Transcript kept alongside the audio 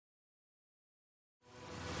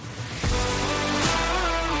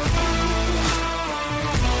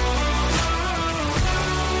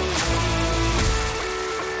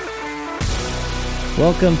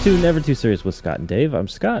Welcome to Never Too Serious with Scott and Dave. I'm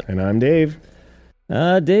Scott. And I'm Dave.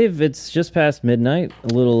 Dave, it's just past midnight, a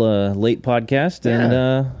little late podcast,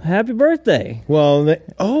 and happy birthday. Well,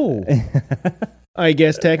 I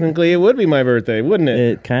guess technically it would be my birthday, wouldn't it?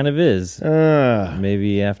 It kind of is.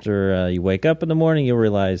 Maybe after you wake up in the morning, you'll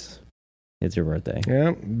realize it's your birthday.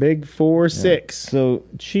 Yeah, big 4-6. So,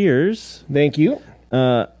 cheers. Thank you.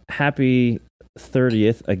 Happy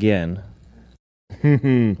 30th again.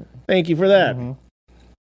 Thank you for that.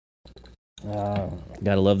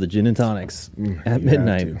 Gotta love the gin and tonics at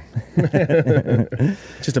midnight.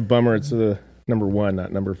 Just a bummer it's the number 1,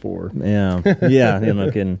 not number 4. Yeah, no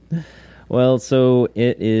kidding. Well, so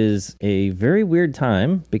it is a very weird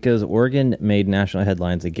time because Oregon made national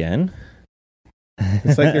headlines again.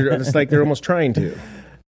 It's like they're almost trying to.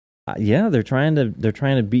 Yeah, they're trying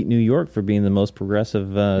to beat New York for being the most progressive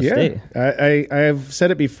state. I've said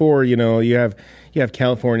it before. You know, you have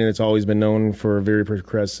California that's always been known for a very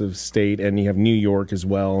progressive state, and you have New York as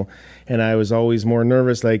well. And I was always more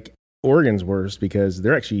nervous, like Oregon's worse because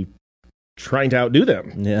they're actually trying to outdo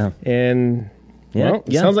them. Yeah, and well,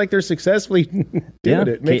 it sounds like they're successfully doing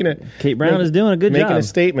it. Kate Brown is doing a good job making a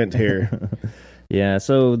statement here. Yeah.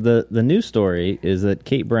 So the news story is that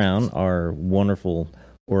Kate Brown, our wonderful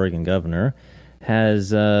Oregon governor, has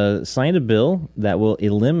signed a bill that will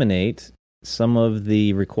eliminate some of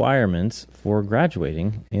the requirements for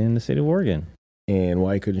graduating in the state of Oregon. And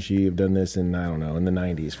why couldn't she have done this in, I don't know, in the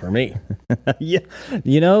 90s for me? Yeah.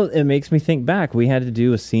 You know, it makes me think back. We had to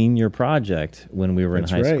do a senior project when we were in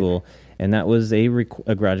high school, and that was a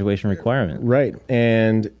graduation requirement. Right.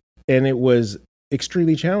 And it was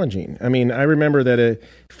extremely challenging. I mean, I remember that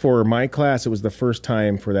for my class, it was the first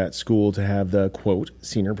time for that school to have the, quote,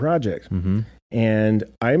 senior project. Mm-hmm. And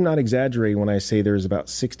I'm not exaggerating when I say there's about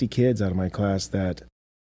 60 kids out of my class that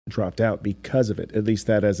dropped out because of it, at least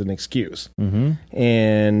that as an excuse. Mm-hmm.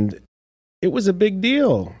 And it was a big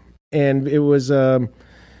deal. And it was, it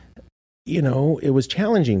was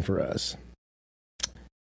challenging for us.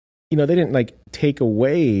 You know, they didn't like take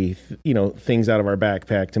away, things out of our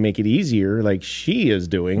backpack to make it easier like she is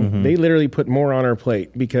doing. Mm-hmm. They literally put more on our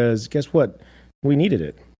plate because guess what? We needed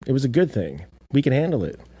it. It was a good thing. We can handle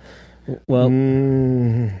it. Well,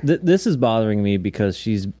 this is bothering me because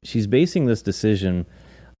she's basing this decision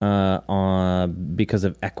because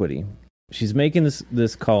of equity. She's making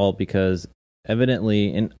this call because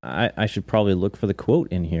evidently, and I should probably look for the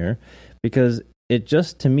quote in here because it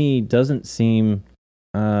just to me doesn't seem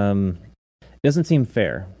fair.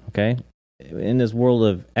 Okay, in this world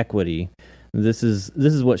of equity, this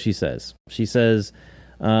is what she says. She says,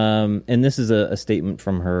 and this is a statement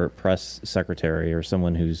from her press secretary or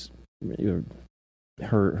someone who's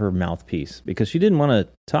her mouthpiece, because she didn't want to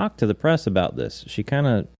talk to the press about this. She kind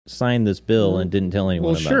of signed this bill and didn't tell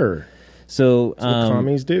anyone about it. So that's what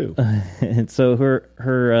commies do. And so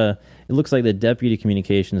her it looks like the deputy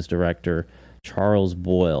communications director, Charles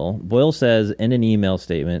Boyle says in an email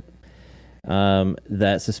statement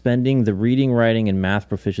that suspending the reading, writing, and math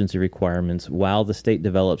proficiency requirements while the state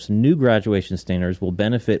develops new graduation standards will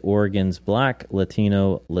benefit Oregon's Black,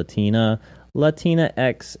 Latino,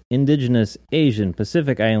 Latinx, Indigenous, Asian,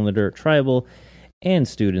 Pacific Islander, tribal, and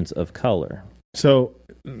students of color. So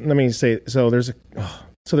let me say, there's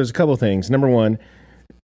a couple things. Number one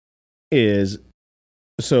is,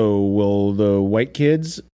 will the white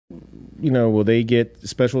kids, will they get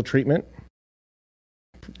special treatment?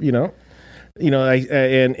 And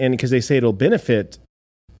because they say it'll benefit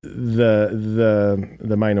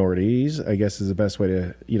the minorities, I guess is the best way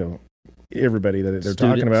to, everybody that they're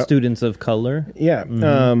talking about. Students of color. Yeah.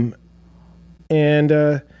 Mm-hmm.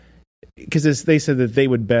 And because they said that they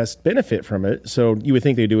would best benefit from it. So you would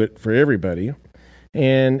think they do it for everybody.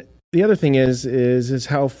 And the other thing is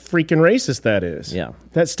how freaking racist that is. Yeah.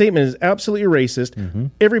 That statement is absolutely racist. Mm-hmm.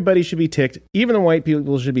 Everybody should be ticked. Even the white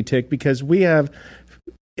people should be ticked because we have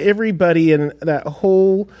everybody in that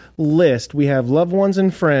whole list. We have loved ones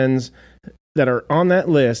and friends that are on that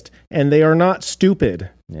list, and they are not stupid.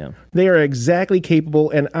 Yeah. They are exactly capable,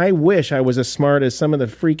 and I wish I was as smart as some of the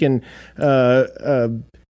freaking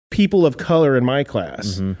people of color in my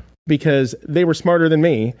class. Mm-hmm. Because they were smarter than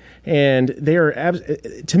me, and they are,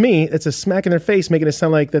 to me, it's a smack in their face making it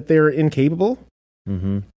sound like that they're incapable.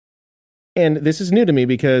 Mm-hmm. And this is new to me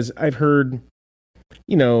because I've heard,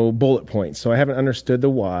 bullet points, so I haven't understood the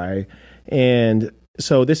why. And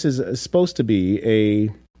so this is supposed to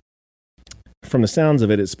be from the sounds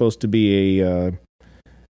of it, it's supposed to be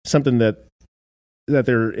something that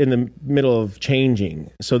they're in the middle of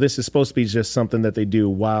changing. So this is supposed to be just something that they do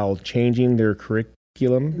while changing their curriculum.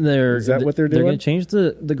 Is that what they're doing? They're going to change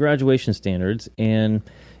the graduation standards, and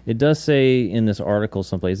It does say in this article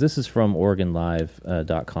someplace, this is from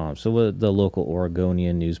OregonLive.com, so the local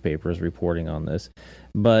Oregonian newspaper is reporting on this,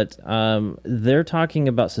 but they're talking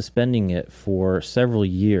about suspending it for several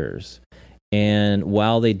years, and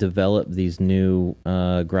while they develop these new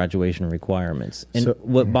graduation requirements. And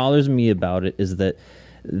what bothers me about it is that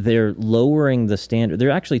they're lowering the standard.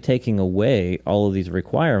 They're actually taking away all of these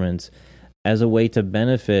requirements as a way to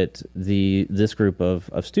benefit this group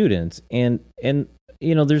of students. And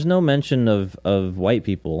there's no mention of white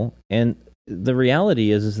people. And the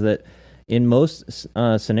reality is that in most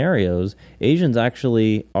scenarios, Asians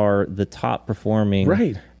actually are the top performing.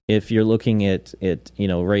 Right. If you're looking at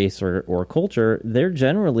race or culture, they're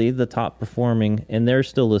generally the top performing, and they're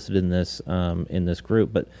still listed in this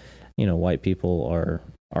group. But white people are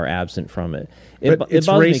absent from it. It's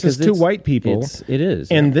racist to white people. It is.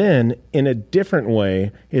 And then, in a different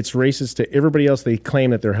way, it's racist to everybody else they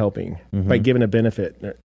claim that they're helping by giving a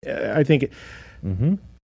benefit. I think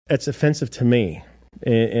it's offensive to me.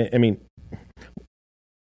 I mean,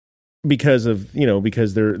 because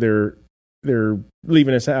they're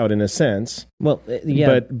leaving us out in a sense. Well,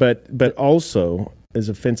 yeah. But also is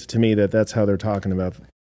offensive to me that's how they're talking about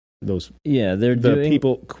those. Yeah, they're doing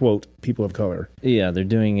people, quote, people of color. Yeah, they're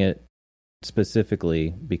doing it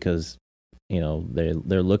specifically because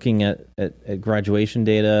they're looking at graduation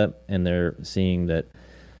data, and they're seeing that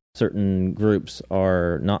certain groups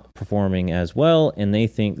are not performing as well, and they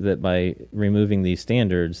think that by removing these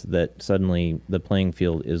standards that suddenly the playing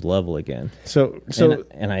field is level again. So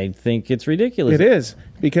and I think it's ridiculous. It is,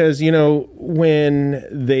 because when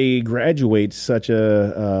they graduate such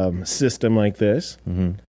a system like this,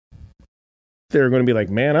 they're going to be like,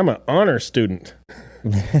 man, I'm an honor student.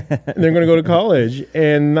 They're going to go to college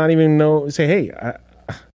and not even say, hey,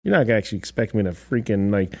 you're not going to actually expect me to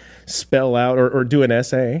freaking spell out or do an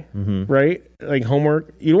essay, right? Like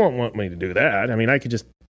homework. You don't want me to do that. I mean,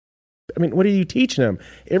 what are you teaching them?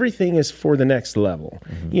 Everything is for the next level.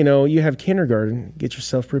 You have kindergarten, get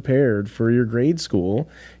yourself prepared for your grade school,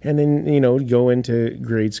 and then, go into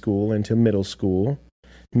grade school, into middle school.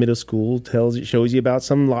 Middle school shows you about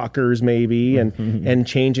some lockers maybe, and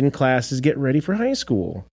changing classes, get ready for high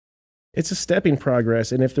school. It's a stepping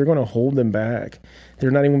progress, and if they're going to hold them back,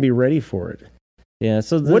 they're not even going to be ready for it. Yeah.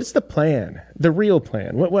 So what's the plan? The real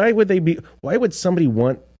plan? Why would they be? Why would somebody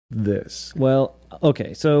want this? Well,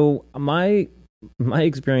 okay. So my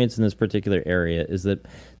experience in this particular area is that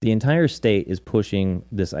the entire state is pushing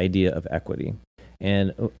this idea of equity.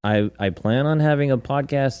 And I plan on having a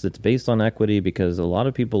podcast that's based on equity, because a lot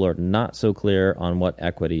of people are not so clear on what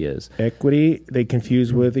equity is. Equity, they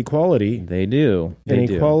confuse with equality. They do.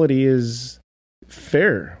 Equality is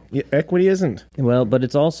fair. Equity isn't. Well, but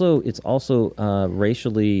it's also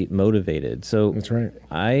racially motivated. So that's right.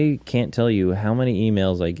 I can't tell you how many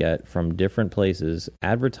emails I get from different places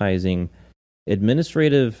advertising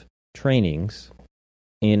administrative trainings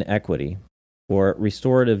in equity, or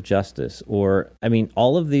restorative justice, or,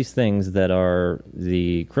 all of these things that are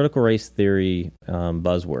the critical race theory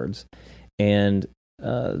buzzwords. And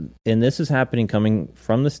this is coming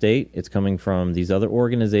from the state. It's coming from these other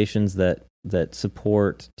organizations that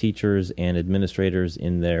support teachers and administrators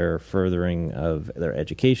in their furthering of their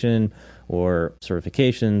education or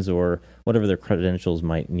certifications or whatever their credentials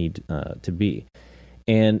might need to be.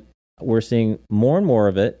 And we're seeing more and more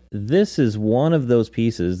of it. This is one of those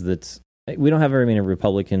pieces we don't have very many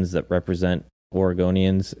Republicans that represent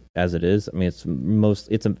Oregonians as it is. It's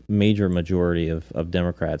a major majority of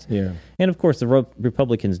Democrats. Yeah. And of course, the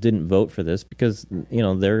Republicans didn't vote for this because,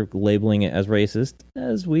 they're labeling it as racist,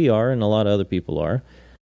 as we are and a lot of other people are.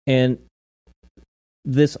 And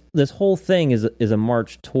this whole thing is a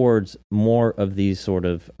march towards more of these sort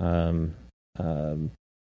of, I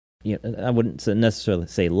wouldn't necessarily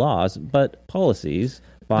say laws, but policies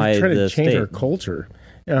by the state. Try to change our culture.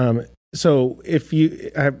 So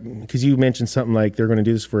because you mentioned something like they're going to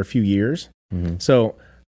do this for a few years. So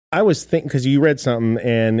I was thinking, because you read something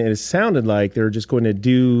and it sounded like they're just going to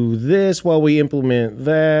do this while we implement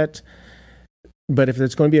that. But if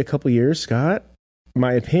it's going to be a couple years, Scott,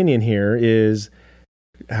 my opinion here is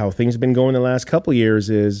how things have been going the last couple years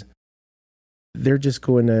is they're just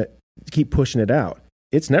going to keep pushing it out.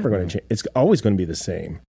 It's never going to change. It's always going to be the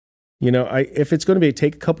same. If it's going to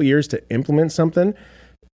take a couple years to implement something,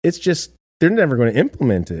 it's just, they're never going to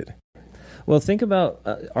implement it. Well, think about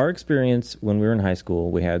our experience when we were in high school.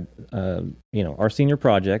 We had, our senior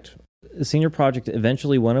project. The senior project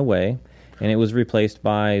eventually went away, and it was replaced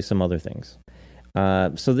by some other things.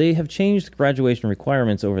 So they have changed graduation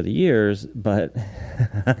requirements over the years, but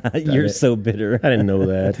you're so bitter. I didn't know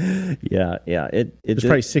that. Yeah. There's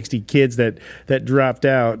probably 60 kids that dropped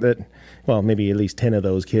out. Well, maybe at least 10 of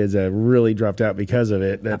those kids that really dropped out because of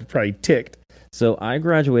it. That probably ticked. So I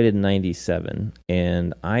graduated in 97,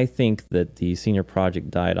 and I think that the senior project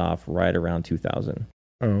died off right around 2000.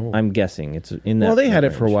 Oh. I'm guessing it's in that. Well, they had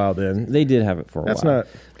range. it for a while then. They did have it for a while.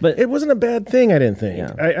 But it wasn't a bad thing, I didn't think.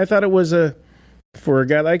 Yeah. I thought it was for a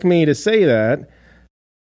guy like me to say that,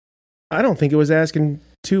 I don't think it was asking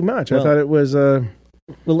too much. I thought it was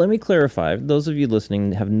Well, let me clarify. Those of you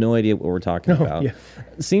listening have no idea what we're talking about. Yeah.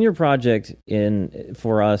 Senior project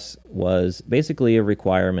for us was basically a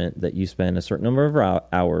requirement that you spend a certain number of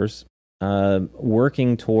hours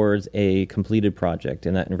working towards a completed project,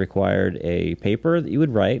 and that required a paper that you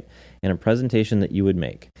would write and a presentation that you would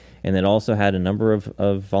make, and it also had a number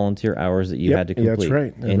of volunteer hours that you had to complete. Yeah,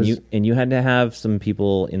 that's right. You had to have some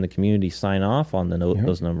people in the community sign off on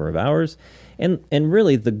those number of hours. And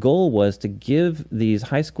really, the goal was to give these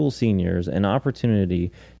high school seniors an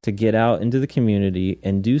opportunity to get out into the community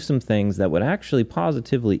and do some things that would actually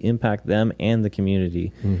positively impact them and the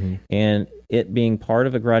community. Mm-hmm. And it being part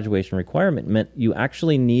of a graduation requirement meant you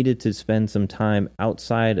actually needed to spend some time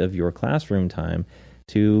outside of your classroom time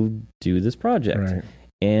to do this project. Right.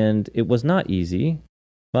 And it was not easy,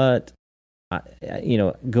 but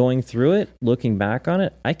going through it, looking back on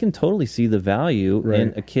it, I can totally see the value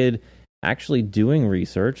in a kid actually doing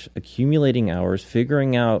research, accumulating hours,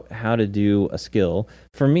 figuring out how to do a skill.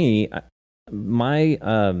 For me, my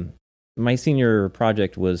senior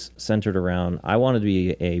project was centered around, I wanted to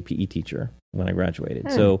be a PE teacher when I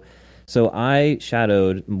graduated. So I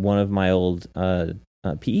shadowed one of my old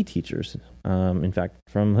PE teachers, in fact,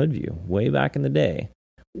 from Hoodview, way back in the day.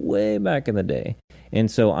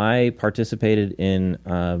 And so I participated in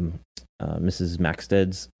Mrs.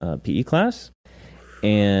 Maxted's PE class.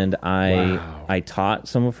 And I taught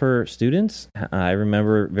some of her students. I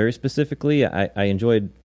remember very specifically, I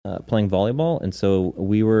enjoyed playing volleyball. And so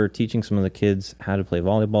we were teaching some of the kids how to play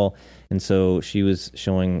volleyball. And so she was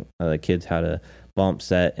showing the kids how to bump,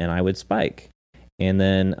 set, and I would spike. And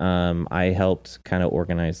then I helped kind of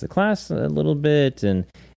organize the class a little bit. And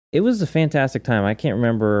it was a fantastic time. I can't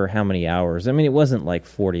remember how many hours. I mean, it wasn't like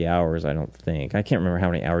 40 hours, I don't think. I can't remember how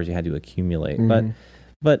many hours you had to accumulate. Mm-hmm.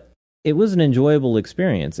 But it was an enjoyable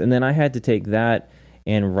experience. And then I had to take that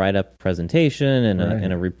and write up a presentation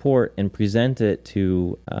and a report and present it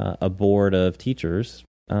to a board of teachers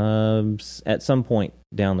at some point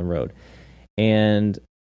down the road. And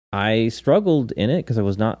I struggled in it because I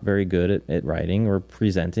was not very good at writing or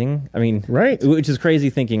presenting. I mean, which is crazy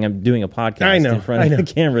thinking I'm doing a podcast in front of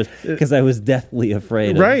the cameras because I was deathly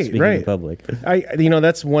afraid of speaking in public.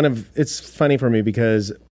 That's it's funny for me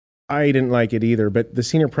because I didn't like it either, but the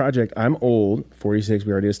senior project, I'm old, 46,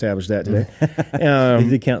 we already established that today. You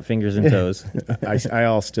did count fingers and toes.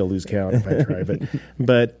 I'll still lose count if I try,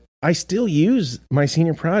 but I still use my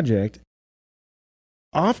senior project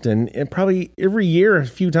often, and probably every year, a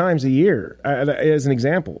few times a year, as an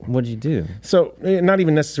example. What did you do? So, not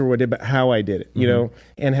even necessarily what I did, but how I did it, you know,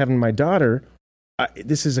 and having my daughter,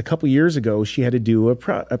 this is a couple years ago, she had to do a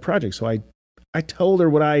project, so I told her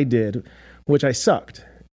what I did, which I sucked.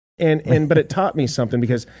 But it taught me something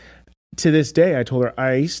because to this day, I told her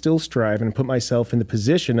I still strive and put myself in the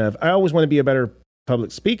position of, I always want to be a better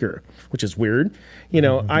public speaker, which is weird. You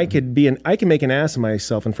know, I can make an ass of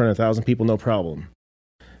myself in front of 1,000 people, no problem.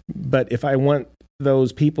 But if I want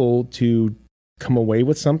those people to come away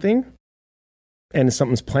with something and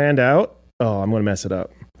something's planned out, I'm going to mess it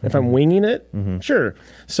up. If I'm winging it, sure.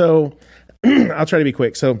 So I'll try to be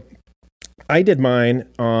quick. So I did mine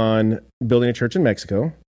on building a church in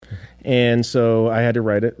Mexico. And so I had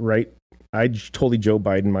to I totally Joe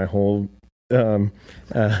Biden my whole, I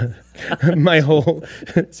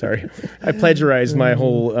plagiarized my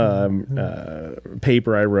whole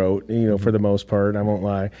paper I wrote, for the most part, I won't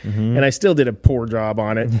lie. Mm-hmm. And I still did a poor job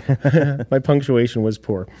on it. My punctuation was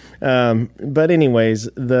poor. But anyways,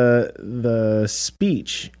 the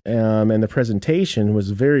speech and the presentation was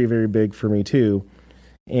very, very big for me too.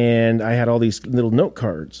 And I had all these little note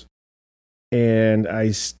cards. And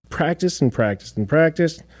I practiced.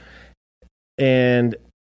 And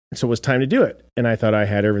so it was time to do it. And I thought I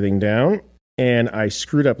had everything down. And I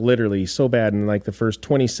screwed up literally so bad in like the first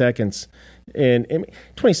 20 seconds. And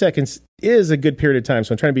 20 seconds is a good period of time.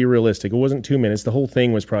 So I'm trying to be realistic. It wasn't 2 minutes. The whole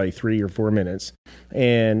thing was probably 3 or 4 minutes.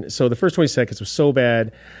 And so the first 20 seconds was so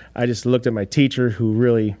bad. I just looked at my teacher who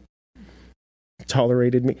really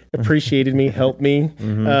tolerated me, appreciated me, helped me.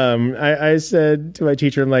 I said to my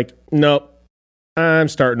teacher, I'm like, nope. I'm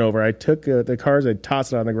starting over. I took the cards, I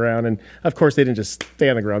tossed it on the ground, and of course they didn't just stay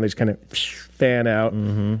on the ground. They just kind of fan out.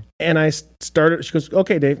 Mm-hmm. And I started, she goes,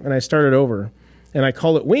 okay, Dave. And I started over, and I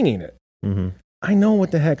call it winging it. Mm-hmm. I know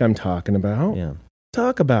what the heck I'm talking about. Yeah.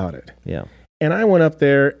 Talk about it. Yeah. And I went up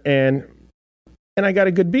there, and I got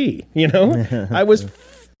a good B, you know? I was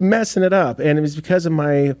messing it up, and it was because of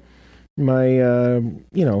my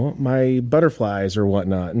butterflies or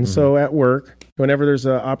whatnot. And so at work, whenever there's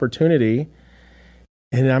an opportunity,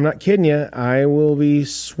 and I'm not kidding you, I will be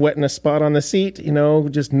sweating a spot on the seat, you know,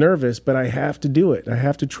 just nervous, but I have to do it. I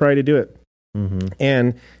have to try to do it. Mm-hmm.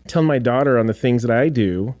 And tell my daughter on the things that I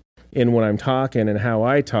do and when I'm talking and how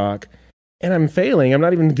I talk, and I'm failing. I'm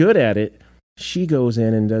not even good at it. She goes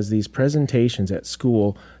in and does these presentations at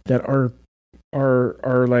school that are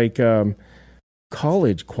like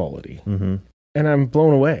college quality. Mm-hmm. And I'm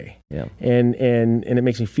blown away. Yeah. And it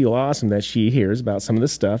makes me feel awesome that she hears about some of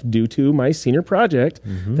this stuff due to my senior project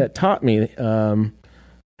that taught me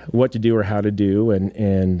what to do or how to do.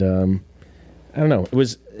 And I don't know. It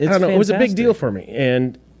was It was a big deal for me,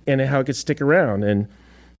 and how it could stick around. And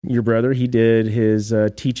your brother, he did his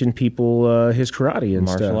teaching people his karate and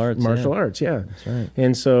martial arts. Yeah. That's right.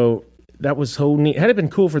 And so that was so neat. Had it been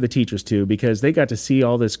cool for the teachers too, because they got to see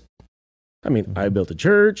all this. I mean, I built a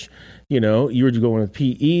church, you know, you were going with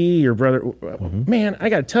PE, your brother, man, I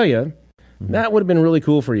got to tell you, that would have been really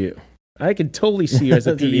cool for you. I could totally see you as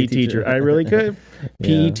a PE teacher. I really could.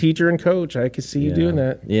 PE teacher and coach. I could see you doing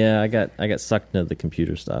that. Yeah. I got sucked into the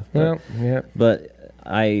computer stuff. Well, yeah. But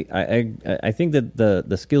I think that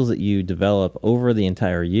the skills that you develop over the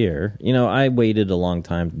entire year, you know, I waited a long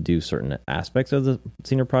time to do certain aspects of the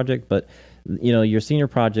senior project, but you know, your senior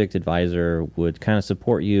project advisor would kind of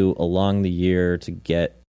support you along the year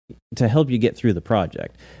to help you get through the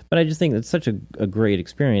project. But I just think it's such a great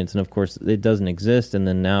experience. And of course, it doesn't exist. And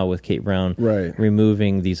then now with Kate Brown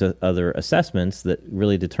removing these other assessments that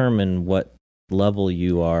really determine what level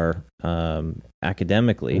you are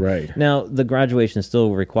academically. Right. Now, the graduation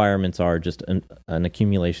still requirements are just an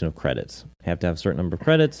accumulation of credits. You have to have a certain number of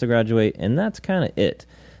credits to graduate, and that's kind of it.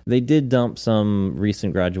 They did dump some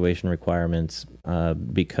recent graduation requirements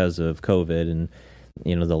because of COVID and,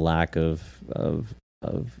 you know, the lack of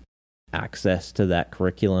access to that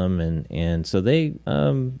curriculum, and so they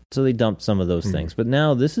dumped some of those things. But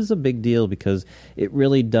now this is a big deal because it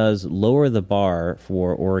really does lower the bar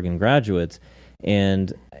for Oregon graduates,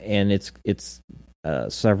 and it's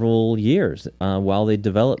several years while they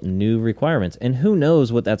develop new requirements. And who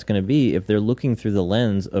knows what that's going to be if they're looking through the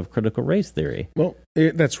lens of critical race theory. Well,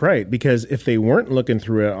 that's right, because if they weren't looking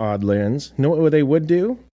through an odd lens, you know what they would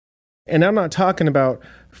do? And I'm not talking about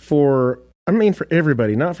for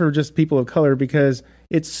everybody, not for just people of color, because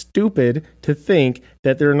it's stupid to think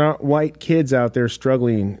that there are not white kids out there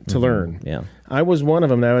struggling to learn. Yeah. I was one of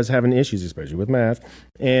them that was having issues, especially with math.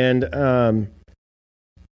 And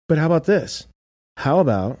but how about this? How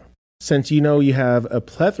about, since you know you have a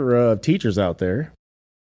plethora of teachers out there,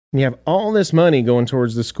 and you have all this money going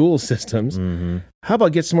towards the school systems, how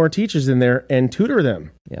about get some more teachers in there and tutor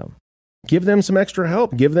them? Yeah. Give them some extra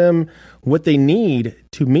help. Give them what they need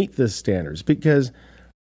to meet the standards. Because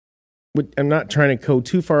I'm not trying to go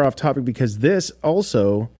too far off topic, because this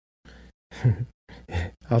also,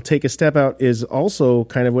 I'll take a step out, is also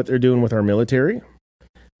kind of what they're doing with our military,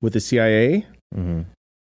 with the CIA.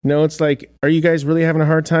 No, it's like, are you guys really having a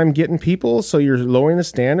hard time getting people, so you're lowering the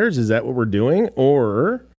standards? Is that what we're doing?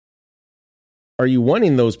 Or are you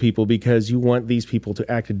wanting those people because you want these people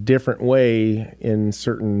to act a different way in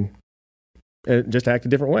certain, just act a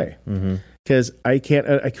different way? Because I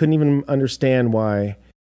couldn't even understand why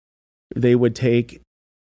they would take,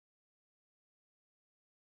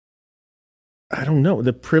 I don't know,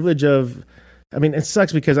 the privilege of, I mean, it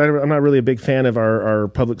sucks because I'm not really a big fan of our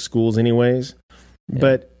public schools anyways,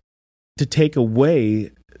 but to take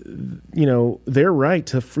away, you know, their right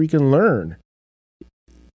to freaking learn.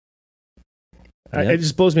 It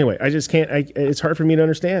just blows me away. I just can't, it's hard for me to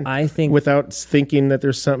understand. I think, without thinking that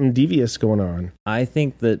there's something devious going on. I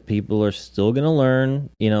think that people are still going to learn,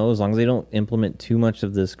 you know, as long as they don't implement too much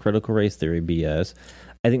of this critical race theory BS.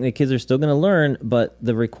 I think the kids are still going to learn, but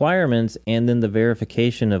the requirements and then the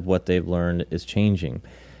verification of what they've learned is changing.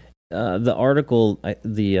 The article,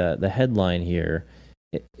 the headline here,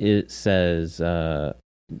 it says,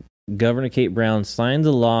 Governor Kate Brown signed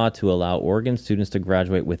the law to allow Oregon students to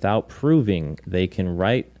graduate without proving they can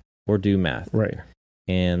write or do math. Right.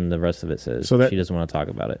 And the rest of it says she doesn't want to talk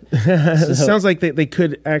about it. It sounds like they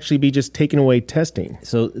could actually be just taking away testing.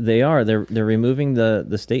 So they are. They're removing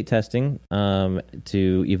the state testing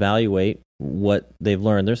to evaluate what they've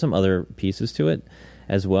learned. There's some other pieces to it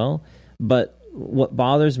as well. But what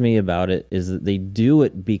bothers me about it is that they do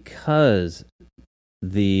it because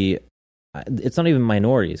it's not even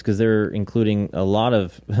minorities, because they're including a lot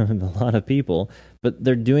of people, but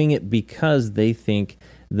they're doing it because they think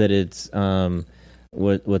that it's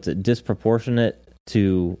what's it, disproportionate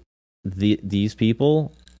to these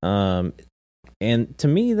people, and to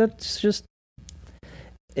me that's just,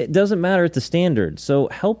 it doesn't matter at the standard. So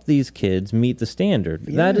help these kids meet the standard.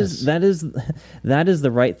 Yes. That is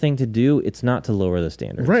the right thing to do. It's not to lower the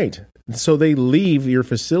standard. Right. So they leave your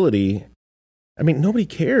facility. I mean, nobody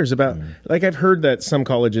cares about, like, I've heard that some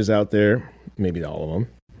colleges out there, maybe all of them,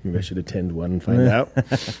 maybe I should attend one and find out,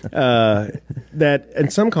 that in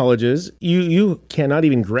some colleges, you cannot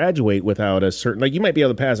even graduate without a certain, like, you might be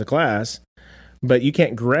able to pass a class, but you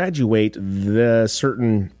can't graduate the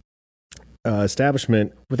certain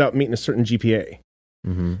establishment without meeting a certain GPA.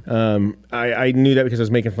 I knew that because I was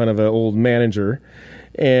making fun of an old manager,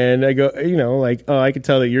 and I go, like, oh, I could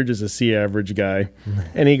tell that you're just a C average guy,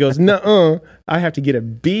 and he goes, no, I have to get a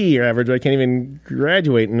B average, I can't even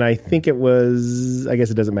graduate. And I think it was, I guess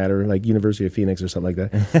it doesn't matter, like University of Phoenix or something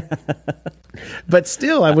like that. But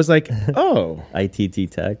still, I was like, oh,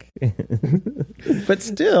 ITT Tech. But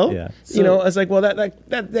still, Yeah. I was like, well,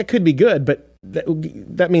 that could be good, but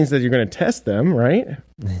that means that you're going to test them, right?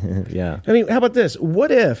 Yeah. I mean, how about this?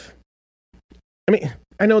 What if? I mean,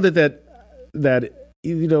 I know that a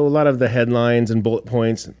lot of the headlines and bullet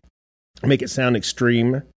points make it sound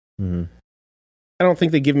extreme. Mm-hmm. I don't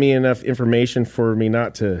think they give me enough information for me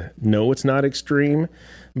not to know it's not extreme,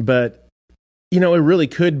 but it really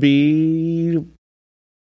could be,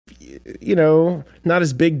 not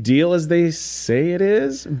as big deal as they say it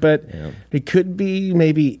is, but it could be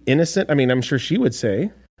maybe innocent. I mean, I'm sure she would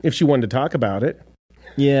say if she wanted to talk about it.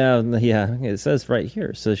 Yeah. It says right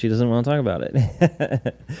here, so she doesn't want to talk about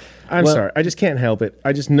it. I'm sorry. I just can't help it.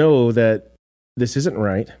 I just know that this isn't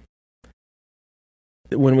right.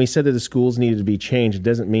 When we said that the schools needed to be changed, it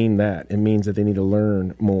doesn't mean that. It means that they need to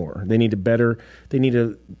learn more. They need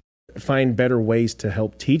to find better ways to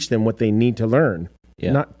help teach them what they need to learn.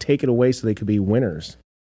 Yeah. Not take it away so they could be winners.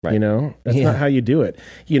 Right. That's not how you do it.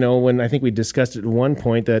 When I think we discussed it at one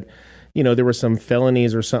point that, there were some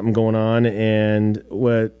felonies or something going on, and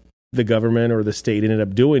what the government or the state ended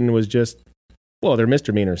up doing was just, they're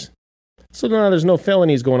misdemeanors. So now there's no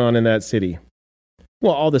felonies going on in that city.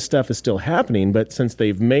 Well, all this stuff is still happening, but since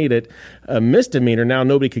they've made it a misdemeanor, now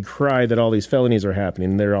nobody could cry that all these felonies are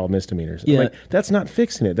happening. They're all misdemeanors. Yeah. Like, that's not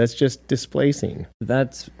fixing it. That's just displacing.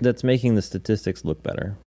 That's making the statistics look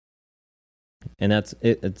better, and that's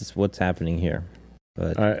it. It's what's happening here.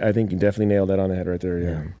 But I think you definitely nailed that on the head right there.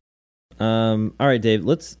 Yeah. All right, Dave.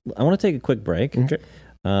 I want to take a quick break. Okay.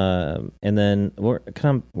 And then we're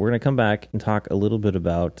going to come back and talk a little bit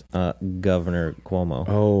about Governor Cuomo.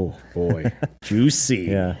 Oh boy, juicy.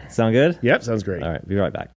 Yeah, sound good? Yep, sounds great. All right, be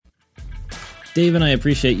right back. Dave and I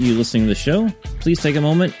appreciate you listening to the show. Please take a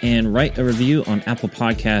moment and write a review on Apple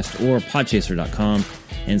Podcast or Podchaser.com.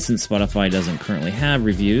 And since Spotify doesn't currently have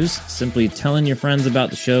reviews, simply telling your friends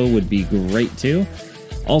about the show would be great too.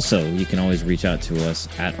 Also, you can always reach out to us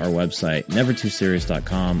at our website,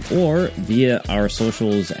 nevertooserious.com, or via our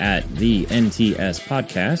socials at the NTS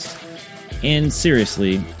Podcast. And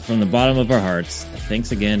seriously, from the bottom of our hearts,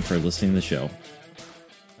 thanks again for listening to the show. All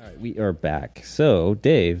right, we are back. So,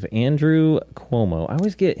 Dave, Andrew Cuomo. I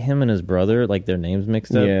always get him and his brother, like their names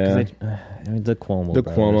mixed up. Yeah. The Cuomo The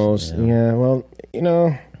brothers. Cuomos. Yeah, well,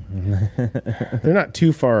 they're not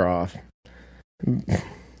too far off.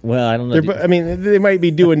 Well, I don't know. They might be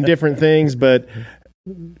doing different things, but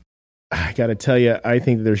I got to tell you, I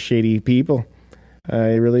think they're shady people.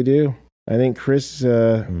 I really do. I think Chris.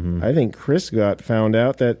 I think Chris got found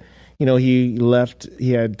out that he left.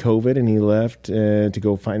 He had COVID, and he left to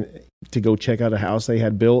go check out a house they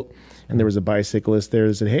had built. And there was a bicyclist there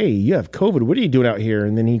that said, "Hey, you have COVID. What are you doing out here?"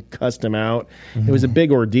 And then he cussed him out. It was a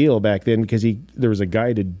big ordeal back then because there was a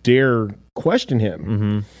guy to dare question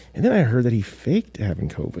him. And then I heard that he faked having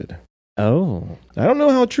COVID. Oh. I don't know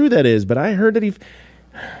how true that is, but I heard that he...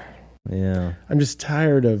 Yeah. I'm just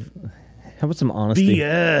tired of... How about some honesty?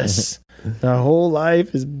 BS. The whole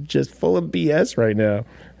life is just full of BS right now.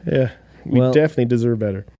 Yeah. We definitely deserve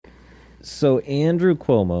better. So Andrew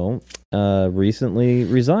Cuomo recently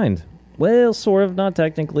resigned. Well, sort of, not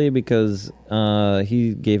technically, because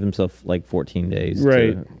he gave himself like 14 days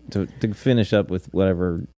to finish up with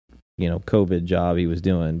whatever... COVID job he was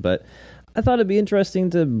doing. But I thought it'd be interesting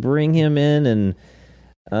to bring him in and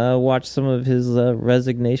watch some of his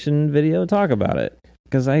resignation video, talk about it.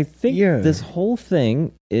 Because I think this whole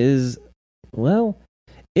thing is,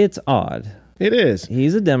 it's odd. It is.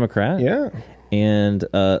 He's a Democrat. Yeah. And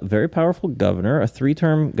a very powerful governor, a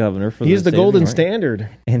 3-term governor for He's the state of New golden York. standard.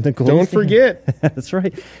 And the golden Don't forget. That's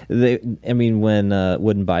right. When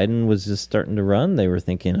Biden was just starting to run, they were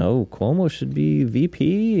thinking, "Oh, Cuomo should be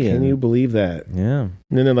VP." Can you believe that? Yeah. And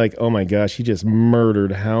then they're like, "Oh my gosh, he just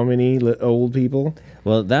murdered how many old people?"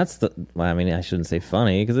 Well, I shouldn't say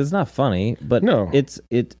funny because it's not funny, but No. it's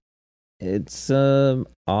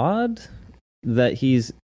odd that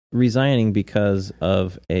he's resigning because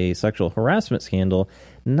of a sexual harassment scandal,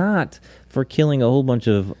 not for killing a whole bunch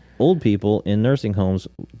of old people in nursing homes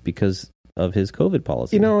because of his COVID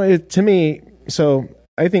policy. To me, so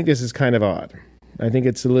I think this is kind of odd. I think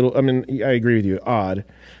it's a little, I agree with you, odd.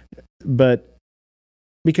 But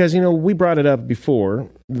because, we brought it up before,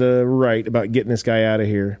 the right about getting this guy out of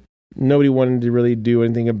here. Nobody wanted to really do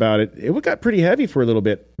anything about it. It got pretty heavy for a little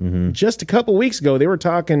bit. Mm-hmm. Just a couple weeks ago, they were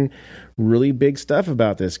talking really big stuff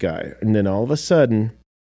about this guy. And then all of a sudden,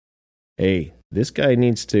 hey, this guy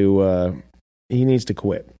needs to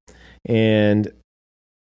quit. And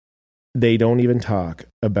they don't even talk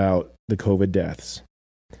about the COVID deaths.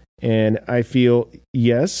 And I feel,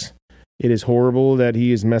 yes, it is horrible that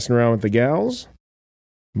he is messing around with the gals,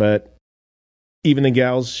 but even the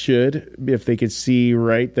gals should, if they could see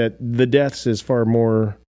right that the deaths is far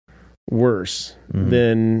more worse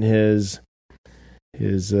than his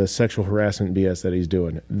sexual harassment BS that he's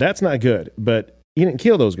doing. That's not good. But he didn't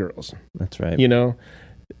kill those girls. That's right.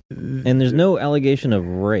 And there's no allegation of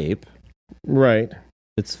rape. Right.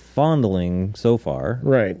 It's fondling so far.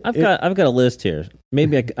 Right. I've got a list here.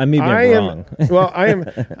 Maybe I'm wrong. Well, I'm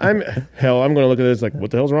going to look at this like,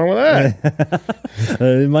 what the hell's wrong with that?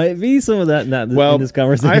 It might be some of that in this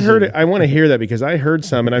conversation. I've heard it. I want to hear that because I heard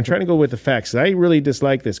some, and I'm trying to go with the facts. I really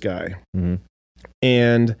dislike this guy.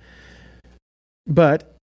 Mm-hmm.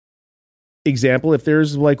 But example, if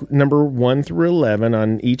there's like number 1 through 11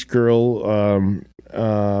 on each girl,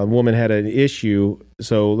 woman had an issue.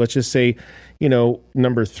 So let's just say,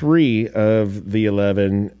 number 3 of the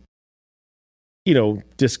 11,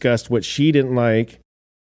 discussed what she didn't like.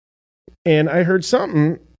 And I heard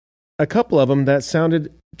a couple of them that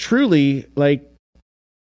sounded truly like,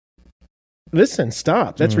 listen,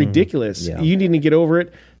 stop. That's ridiculous. Yeah. You need to get over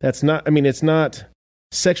it. That's not, it's not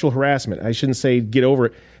sexual harassment. I shouldn't say get over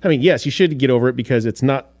it. Yes, you should get over it because it's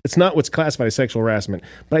not what's classified as sexual harassment.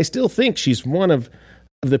 But I still think she's one of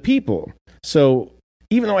the people. So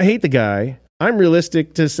even though I hate the guy, I'm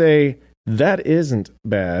realistic to say that isn't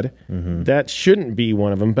bad. Mm-hmm. That shouldn't be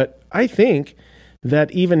one of them. But I think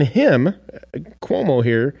that even him, Cuomo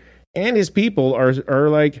here, and his people are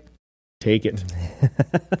like, take it.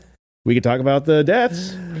 We could talk about the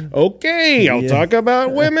deaths. Okay, I'll talk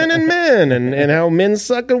about women and men and how men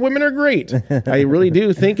suck and women are great. I really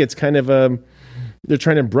do think it's kind of they're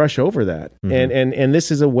trying to brush over that. Mm-hmm. And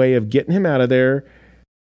this is a way of getting him out of there.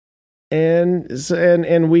 And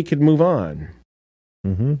we could move on.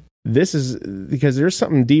 Mm-hmm. This is because there's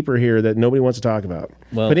something deeper here that nobody wants to talk about.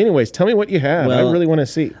 Well, but anyways, tell me what you have. I really want to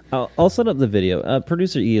see. I'll set up the video.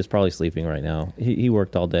 Producer E is probably sleeping right now. He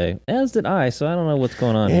worked all day, as did I, so I don't know what's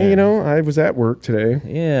going on here. I was at work today.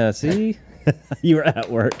 Yeah, see? You were at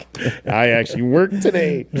work. I actually worked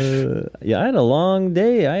today. I had a long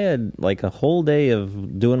day. I had like a whole day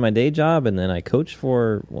of doing my day job, and then I coached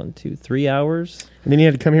for 1, 2, 3 hours. And then you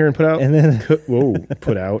had to come here and put out. And then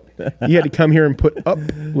put out. You had to come here and put up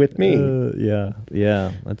with me. Yeah.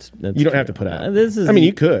 That's you don't have to put out.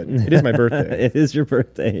 You could. It is my birthday. It is your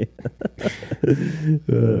birthday.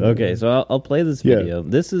 Okay, so I'll play this video. Yeah.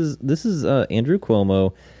 This is Andrew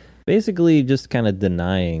Cuomo. Basically just kind of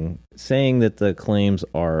saying that the claims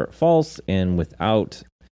are false and without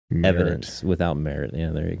evidence, without merit.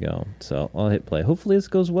 Yeah, there you go. So I'll hit play. Hopefully this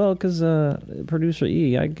goes well because producer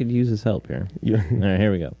E, I could use his help here. Yeah. All right,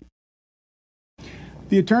 here we go.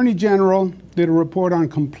 The Attorney General did a report on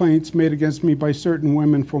complaints made against me by certain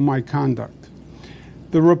women for my conduct.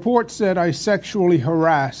 The report said I sexually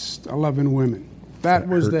harassed 11 women. That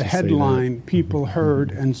was the headline people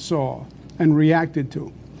heard and saw and reacted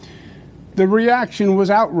to. The reaction was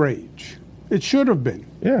outrage. It should have been.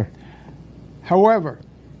 Yeah. However,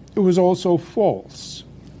 it was also false.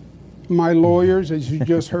 My lawyers, as you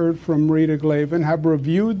just heard from Rita Glavin, have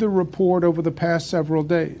reviewed the report over the past several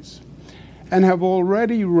days and have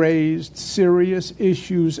already raised serious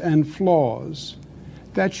issues and flaws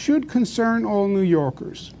that should concern all New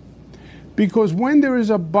Yorkers. Because when there is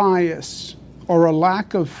a bias or a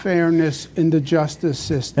lack of fairness in the justice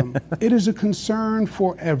system, it is a concern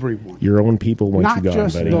for everyone. Your own people want you gone, buddy.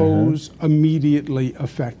 Not just those immediately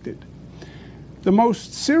affected. The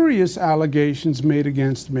most serious allegations made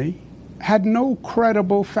against me had no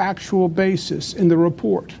credible factual basis in the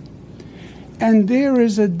report. And there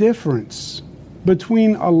is a difference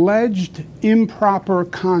between alleged improper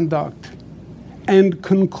conduct and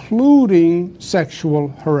concluding sexual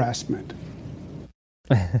harassment.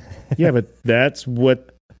 Yeah, but that's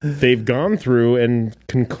what they've gone through and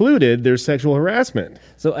concluded there's sexual harassment.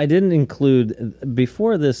 So I didn't include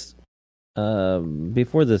before this video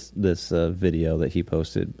that he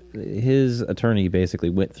posted. His attorney basically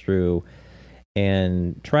went through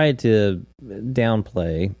and tried to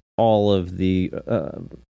downplay all of the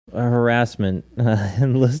harassment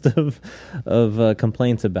and list of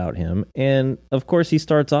complaints about him. And of course, he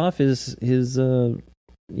starts off his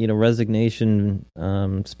resignation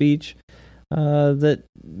speech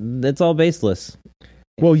that's all baseless.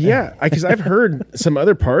 Well, yeah, because I've heard some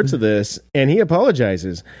other parts of this, and he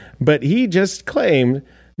apologizes, but he just claimed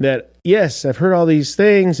that, yes, I've heard all these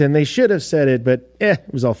things, and they should have said it, but it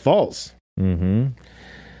was all false. Mm-hmm.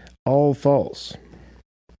 All false.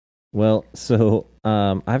 Well, so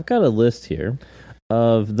I've got a list here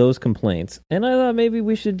of those complaints, and I thought maybe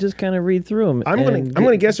we should just kind of read through them. I'm going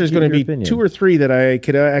to guess there's going to be 2 or 3 that I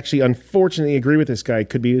could actually, unfortunately, agree with this guy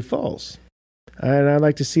could be false. And I'd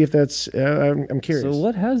like to see if that's, I'm curious. So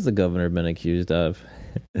what has the governor been accused of?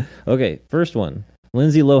 Okay, first one.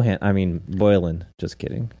 Lindsay Boylan. Just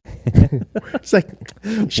kidding. It's like,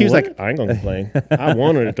 she was like, I ain't going to complain. I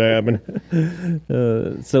wanted it to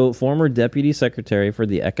happen. So former deputy secretary for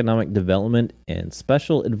the economic development and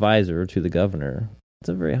special advisor to the governor. It's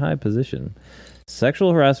a very high position.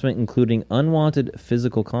 Sexual harassment, including unwanted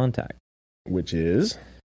physical contact. Which is?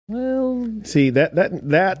 Well, see,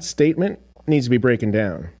 that statement needs to be broken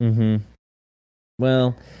down. Mm-hmm.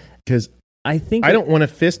 Well, because I think I don't want to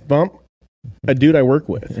fist bump a dude I work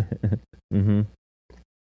with. Mm-hmm.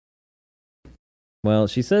 Well,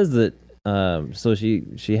 she says that so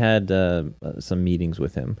she had some meetings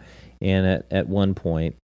with him, and at one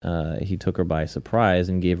point he took her by surprise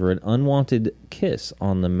and gave her an unwanted kiss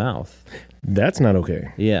on the mouth. That's not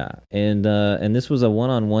okay. Yeah, and this was a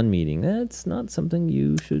one-on-one meeting. That's not something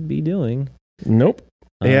you should be doing. Nope.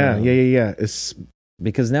 Yeah. It's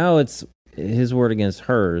because now it's his word against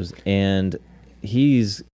hers, and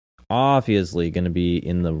he's obviously going to be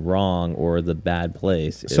in the wrong or the bad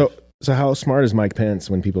place. So how smart is Mike Pence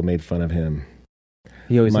when people made fun of him?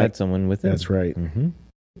 He always had someone with him. That's right. Mm-hmm.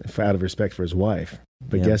 Out of respect for his wife.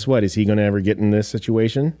 But guess what? Is he going to ever get in this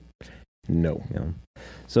situation? No.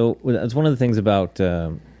 So that's one of the things about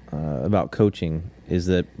coaching is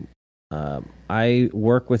that I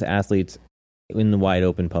work with athletes in the wide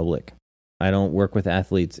open public. I don't work with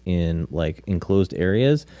athletes in like enclosed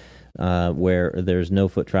areas where there's no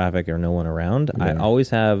foot traffic or no one around. Yeah. I always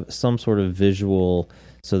have some sort of visual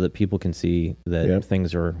so that people can see that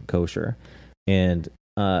things are kosher. And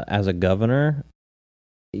as a governor,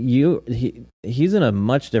 he's in a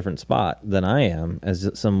much different spot than I am as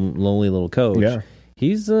some lonely little coach. Yeah.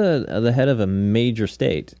 He's the head of a major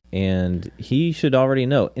state, and he should already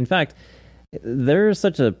know. In fact, they're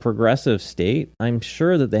such a progressive state. I'm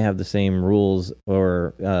sure that they have the same rules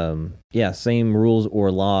or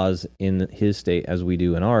laws in his state as we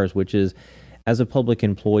do in ours, which is as a public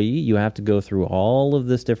employee, you have to go through all of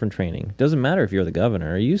this different training. Doesn't matter if you're the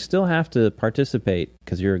governor. You still have to participate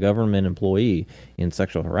because you're a government employee in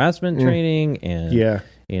sexual harassment training and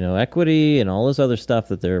equity and all this other stuff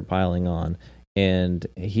that they're piling on. And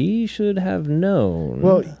he should have known.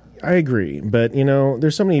 Well, I agree, but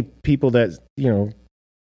there's so many people that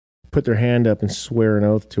put their hand up and swear an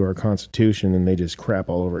oath to our Constitution, and they just crap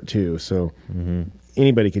all over it too. So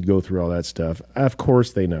anybody could go through all that stuff. Of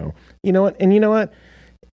course, they know. You know what?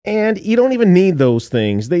 And and you don't even need those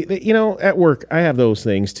things. They at work, I have those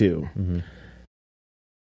things too. Mm-hmm.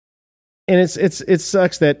 And it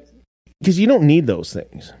sucks that because you don't need those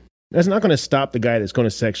things. That's not going to stop the guy that's going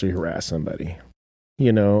to sexually harass somebody.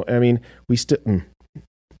 I mean, we still.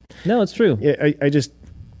 No, it's true. I just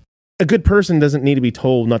a good person doesn't need to be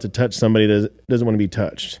told not to touch somebody that doesn't want to be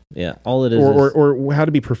touched. Yeah, all it is, or how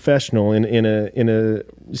to be professional in a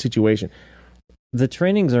situation. The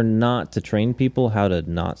trainings are not to train people how to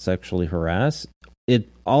not sexually harass.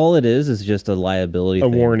 All it is just a liability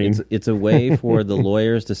thing. Warning. It's a way for the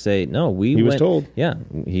lawyers to say, no, he was told. Yeah,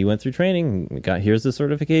 he went through training. Here's the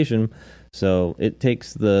certification. So it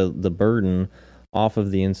takes the burden off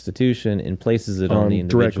of the institution and places it on the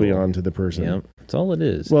individual. Directly onto the person. Yeah, that's all it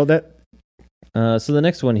is. Well, so the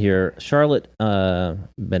next one here, Charlotte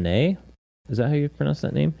Benet. Is that how you pronounce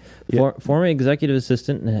that name? Yeah. Former executive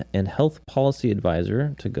assistant and health policy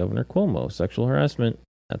advisor to Governor Cuomo. Sexual harassment.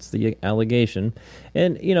 That's the allegation.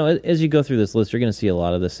 And, as you go through this list, you're going to see a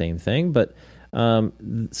lot of the same thing. But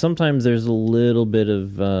Sometimes there's a little bit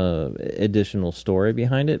of additional story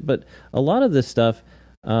behind it, but a lot of this stuff,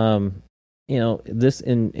 this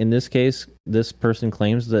in this case, this person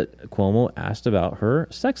claims that Cuomo asked about her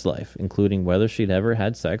sex life, including whether she'd ever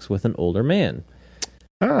had sex with an older man.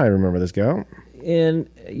 I remember this gal. And,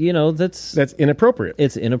 that's inappropriate.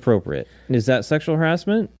 It's inappropriate. Is that sexual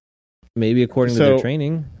harassment? Maybe according to their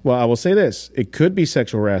training. Well, I will say this. It could be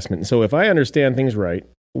sexual harassment. So if I understand things right,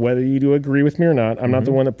 whether you do agree with me or not, I'm not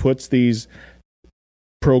the one that puts these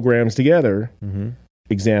programs together.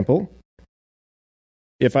 Example,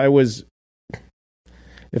 if I was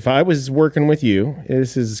working with you,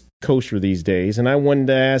 this is kosher these days, and I wanted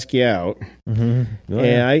to ask you out, and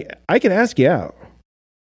I can ask you out.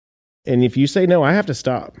 And if you say no, I have to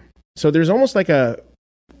stop. So there's almost like a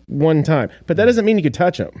one time, but that doesn't mean you could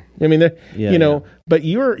touch them. I mean, but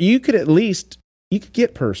you could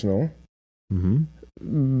get personal.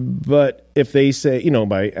 But if they say,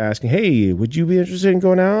 by asking, hey, would you be interested in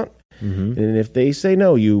going out? And if they say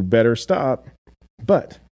no, you better stop.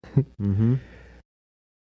 But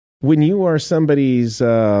when you are somebody's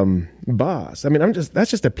boss, I mean, that's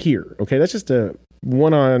just a peer. Okay. That's just a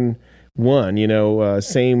one-on-one,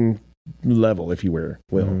 same level, if you will.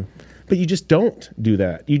 But you just don't do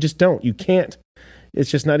that. You just don't. You can't. It's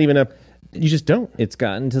just not even you just don't. It's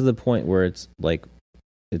gotten to the point where it's like,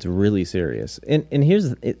 it's really serious. And here's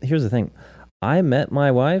the thing. I met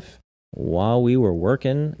my wife while we were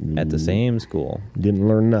working at the same school. Didn't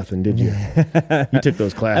learn nothing, did you? You took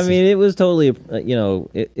those classes. I mean, it was totally,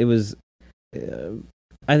 it was,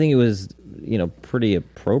 I think it was, pretty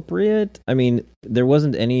appropriate. I mean, there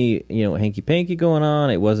wasn't any, hanky-panky going on.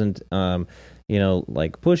 It wasn't,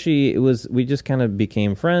 like pushy. It was, we just kind of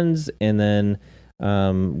became friends and then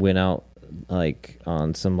went out like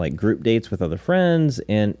on some like group dates with other friends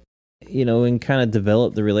and, and kind of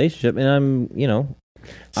developed the relationship. And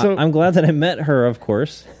I'm glad that I met her, of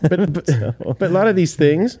course. But a lot of these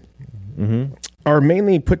things are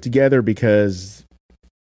mainly put together because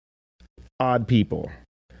odd people.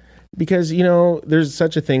 Because, there's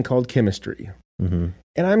such a thing called chemistry. And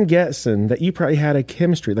I'm guessing that you probably had a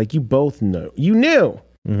chemistry, like you both know. You knew.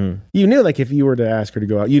 You knew, like, if you were to ask her to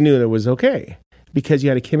go out, you knew that it was okay. Because you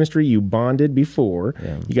had a chemistry, you bonded before.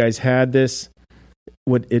 Yeah. You guys had this.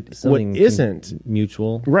 What isn't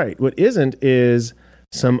mutual, right? What isn't is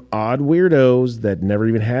some odd weirdos that never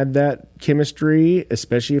even had that chemistry,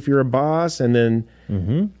 especially if you're a boss, and then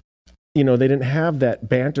they didn't have that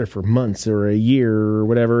banter for months or a year or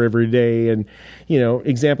whatever every day. And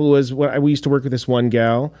example was we used to work with this one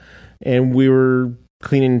gal, and we were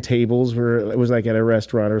cleaning tables where it was like at a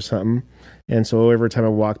restaurant or something. And so every time I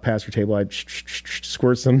walked past her table, I'd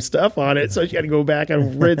squirt some stuff on it. So she had to go back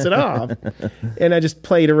and rinse it off. And I just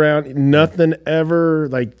played around. Nothing ever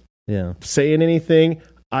saying anything.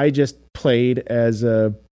 I just played as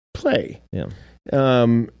a play. Yeah.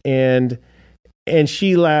 And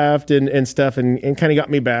she laughed and stuff and kind of got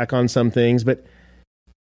me back on some things. But,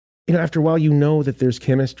 after a while, that there's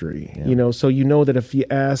chemistry, so that if you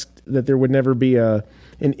asked that there would never be an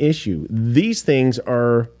issue. These things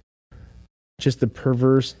are just the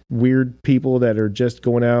perverse, weird people that are just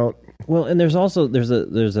going out. Well, and there's also there's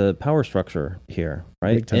a power structure here,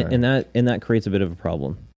 right? And that creates a bit of a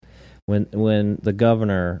problem when the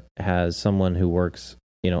governor has someone who works,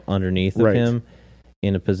 underneath of him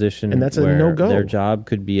in a position, and that's where a no-go. Their job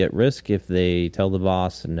could be at risk if they tell the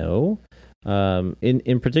boss no.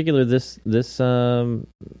 In particular, this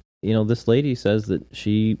lady says that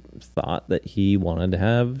she thought that he wanted to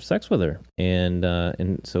have sex with her, and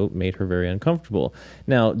so it made her very uncomfortable.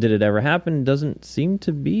 Now, did it ever happen? Doesn't seem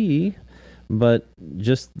to be, but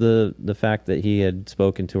just the fact that he had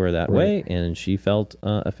spoken to her that way, and she felt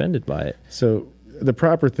offended by it. So the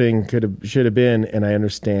proper thing should have been, and I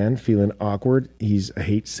understand feeling awkward. I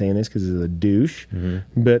hate saying this because he's a douche,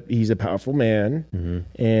 but he's a powerful man,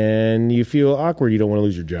 and you feel awkward. You don't want to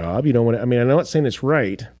lose your job. You don't want to. I mean, I'm not saying it's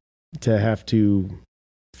right to have to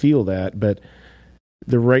feel that, but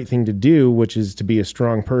the right thing to do, which is to be a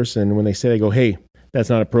strong person, when they say, they go, hey, that's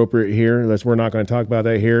not appropriate here. We're not going to talk about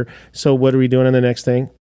that here. So what are we doing on the next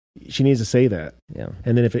thing? She needs to say that. Yeah.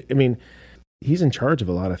 And then he's in charge of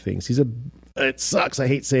a lot of things. It sucks. I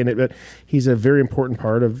hate saying it, but he's a very important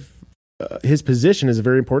part of, his position is a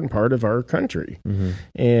very important part of our country.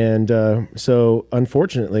 And so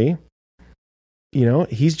unfortunately,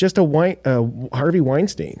 he's just a Harvey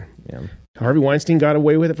Weinstein. Yeah. Harvey Weinstein got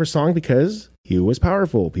away with it for song because he was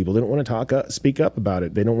powerful. People didn't want to speak up about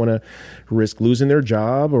it. They don't want to risk losing their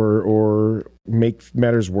job or make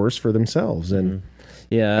matters worse for themselves. And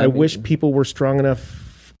I wish people were strong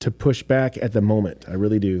enough to push back at the moment. I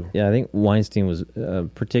really do. Yeah, I think Weinstein was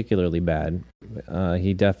particularly bad.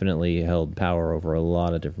 He definitely held power over a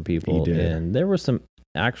lot of different people. He did. And there were some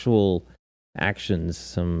actual actions,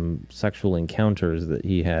 some sexual encounters that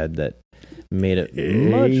he had that made it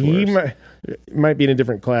much He worse. might be in a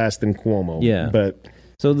different class than Cuomo. Yeah. But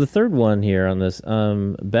So the third one here on this,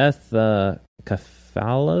 Beth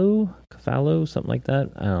Cafalo, something like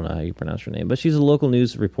that. I don't know how you pronounce her name, but she's a local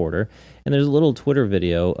news reporter, and there's a little Twitter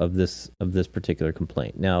video of this particular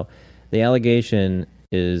complaint. Now, the allegation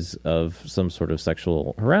is of some sort of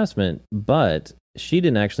sexual harassment, but she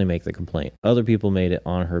didn't actually make the complaint. Other people made it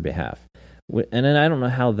on her behalf. And then I don't know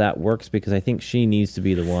how that works because I think she needs to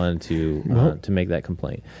be the one to make that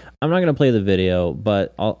complaint. I'm not going to play the video,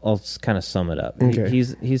 but I'll kind of sum it up. Okay.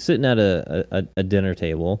 He's sitting at a dinner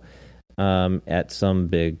table at some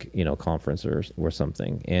big conference or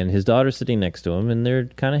something, and his daughter's sitting next to him, and they're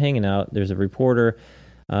kind of hanging out. There's a reporter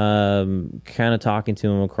kind of talking to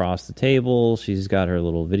him across the table. She's got her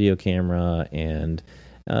little video camera, and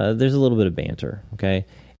there's a little bit of banter. Okay,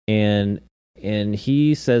 and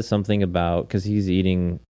he says something about, because he's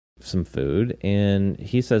eating some food, and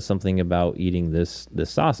he says something about eating this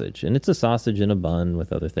sausage, and it's a sausage in a bun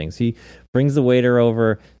with other things. He brings the waiter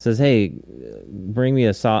over, says, "Hey, bring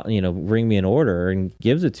me bring me an order," and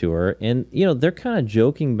gives it to her. And they're kind of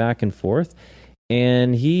joking back and forth,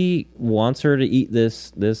 and he wants her to eat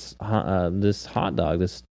this hot dog,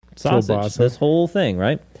 this sausage, Kielbasa. this whole thing,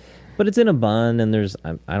 right? But it's in a bun, and there's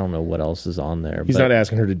I don't know what else is on there. he's not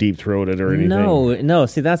asking her to deep throat it or anything. No.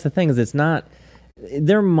 See, that's the thing, is it's not.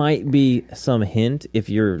 There might be some hint if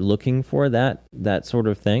you're looking for that sort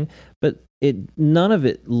of thing, but none of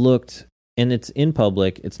it looked. And it's in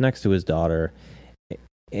public. It's next to his daughter,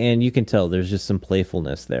 and you can tell there's just some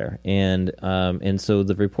playfulness there. And so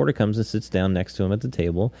the reporter comes and sits down next to him at the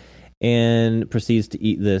table, and proceeds to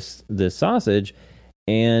eat this sausage,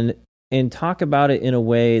 and talk about it in a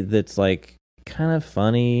way that's like kind of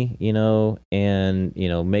funny, and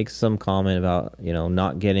makes some comment about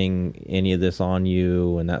not getting any of this on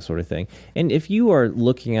you and that sort of thing. And if you are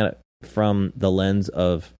looking at it from the lens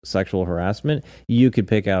of sexual harassment, you could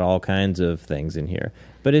pick out all kinds of things in here.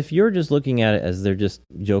 But if you're just looking at it as they're just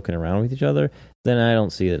joking around with each other, then I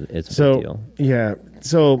don't see it. It's a big deal. Yeah.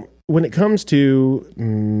 So when it comes to,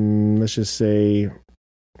 let's just say,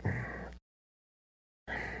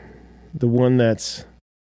 the one that's,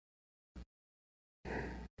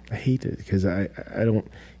 I hate it because I don't,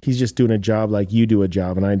 he's just doing a job like you do a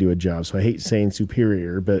job and I do a job. So I hate saying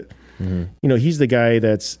superior, but he's the guy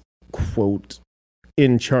that's, quote,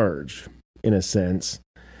 in charge in a sense.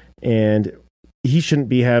 And he shouldn't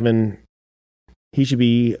be having,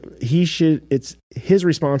 it's his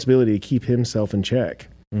responsibility to keep himself in check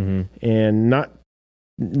and not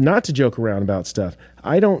to joke around about stuff.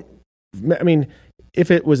 If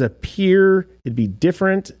it was a peer, it'd be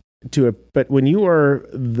different but when you are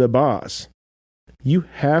the boss, you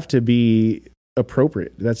have to be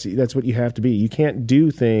appropriate. That's what you have to be. You can't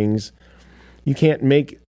do things. You can't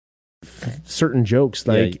make certain jokes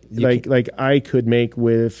like I could make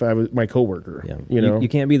with my coworker. Yeah. You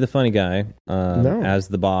can't be the funny guy as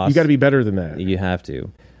the boss. You got to be better than that. You have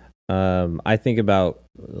to. I think about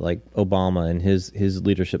like Obama and his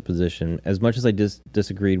leadership position. As much as I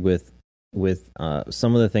disagreed with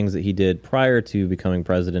some of the things that he did prior to becoming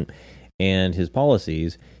president and his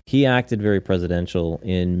policies, he acted very presidential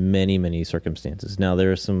in many, many circumstances. Now, there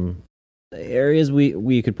are some areas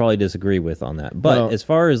we could probably disagree with on that. But as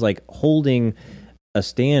far as like holding a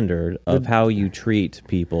standard of how you treat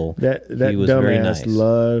people, that he was very dumbass nice.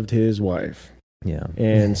 Loved his wife. Yeah.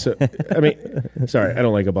 And so, sorry, I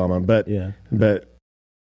don't like Obama, but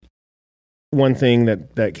one thing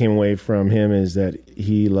that came away from him is that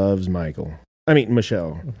he loves Michelle.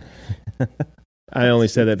 I only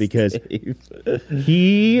said that because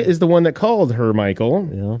he is the one that called her Michael.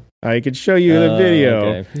 Yeah. I could show you the video.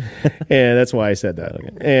 Okay. And that's why I said that.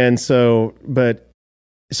 Okay. And so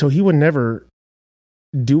he would never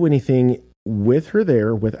do anything with her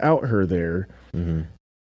there, without her there. Mm-hmm.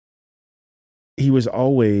 He was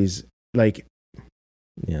always like,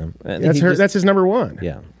 yeah, that's his number one.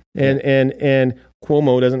 Yeah. And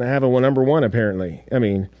Cuomo doesn't have a number one, apparently.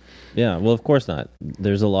 Yeah, well, of course not.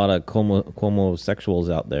 There's a lot of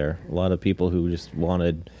Cuomo-sexuals out there. A lot of people who just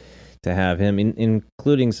wanted to have him,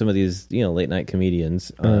 including some of these, late night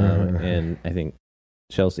comedians, and I think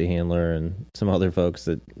Chelsea Handler and some other folks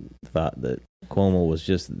that thought that Cuomo was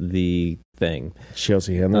just the thing.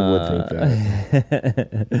 Chelsea Handler would think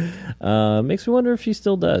that. Makes me wonder if she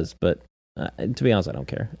still does, but To be honest, I don't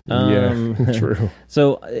care. True.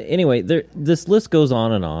 So anyway, this list goes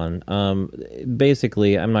on and on.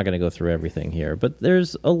 Basically, I'm not going to go through everything here, but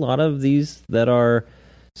there's a lot of these that are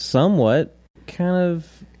somewhat kind of,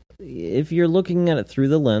 if you're looking at it through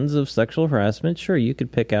the lens of sexual harassment, sure, you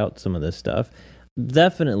could pick out some of this stuff.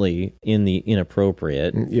 Definitely in the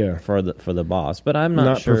inappropriate for the boss, but I'm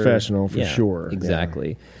not sure. Professional for sure.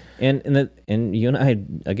 Exactly. And you and I,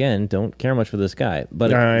 again, don't care much for this guy.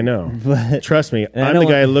 But I know. But trust me, I'm the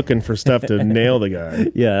guy looking for stuff to nail the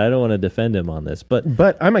guy. Yeah, I don't want to defend him on this.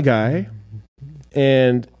 But I'm a guy,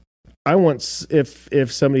 and I want,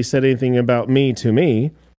 if somebody said anything about me to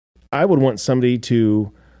me, I would want somebody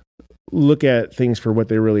to look at things for what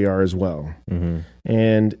they really are as well. Mm-hmm.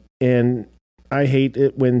 And I hate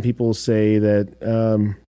it when people say that,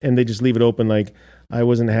 and they just leave it open like, I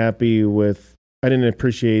wasn't happy with, I didn't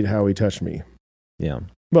appreciate how he touched me. Yeah.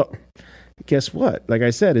 Well, guess what? Like I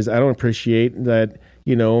said, I don't appreciate that,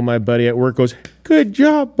 my buddy at work goes, "Good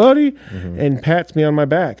job, buddy," and pats me on my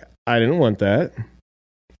back. I didn't want that.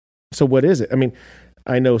 So what is it? I mean,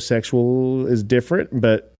 I know sexual is different,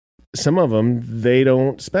 but some of them, they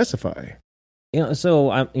don't specify. So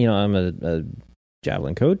I'm a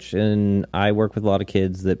javelin coach, and I work with a lot of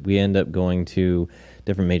kids that we end up going to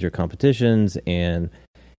different major competitions, and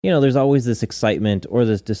there's always this excitement or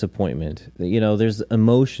this disappointment. There's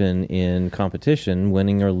emotion in competition,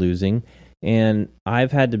 winning or losing. And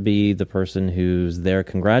I've had to be the person who's there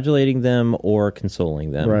congratulating them or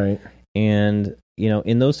consoling them. Right. And,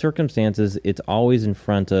 in those circumstances, it's always in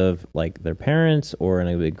front of like their parents or in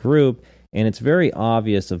a big group. And it's very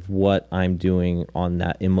obvious of what I'm doing on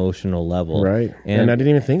that emotional level. Right. And I didn't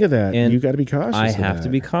even think of that. And you got to be cautious. I have to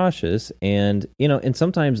be cautious. And, and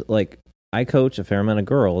sometimes like, I coach a fair amount of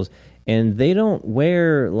girls, and they don't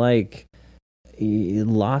wear like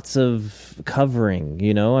lots of covering,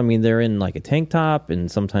 I mean, they're in like a tank top, and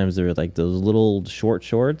sometimes they're like those little short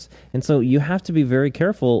shorts. And so you have to be very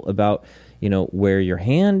careful about, where your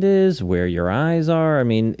hand is, where your eyes are. I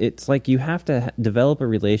mean, it's like you have to develop a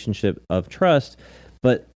relationship of trust,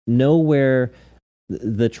 but know where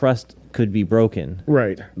the trust could be broken.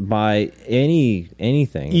 Right. By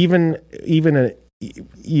anything. Even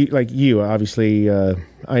you obviously,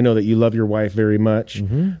 I know that you love your wife very much,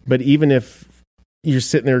 but even if you're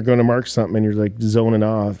sitting there going to mark something and you're like zoning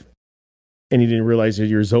off, and you didn't realize that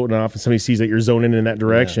you're zoning off, and somebody sees that you're zoning in that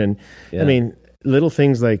direction, I mean, little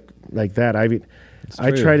things like that.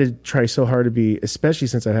 I try so hard to be, especially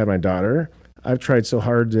since I had my daughter, I've tried so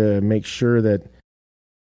hard to make sure that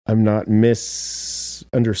I'm not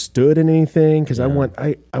misunderstood in anything, because I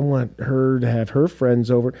want her to have her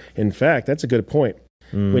friends over. In fact, that's a good point.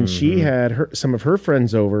 When she had some of her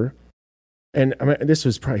friends over, and I mean, this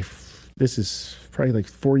is probably like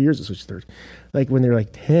 4 years of Switch Third, like when they're like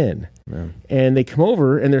 10, and they come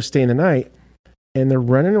over and they're staying the night, and they're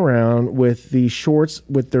running around with the shorts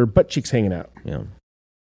with their butt cheeks hanging out. Yeah.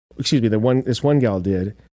 Excuse me, this one gal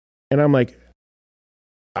did, and I'm like,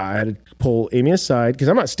 I had to pull Amy aside because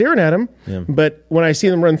I'm not staring at him. Yeah. But when I see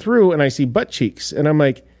them run through and I see butt cheeks, and I'm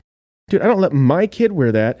like, dude, I don't let my kid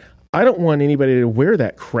wear that. I don't want anybody to wear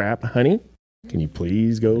that crap, honey. Can you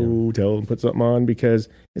please go tell them, put something on, because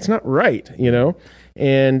it's not right,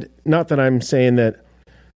 And not that I'm saying that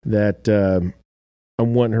I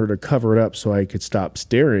want her to cover it up so I could stop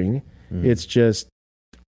staring. It's just,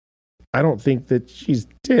 I don't think that she's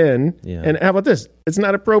 10. Yeah. And how about this? It's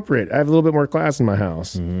not appropriate. I have a little bit more class in my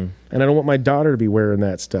house. And I don't want my daughter to be wearing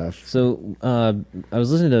that stuff. So I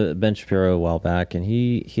was listening to Ben Shapiro a while back, and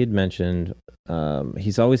he had mentioned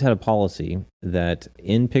he's always had a policy that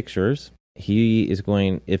in pictures, he is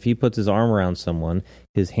going, if he puts his arm around someone,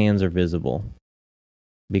 his hands are visible.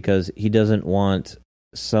 Because he doesn't want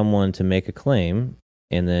someone to make a claim,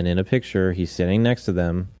 and then in a picture, he's sitting next to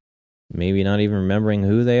them, maybe not even remembering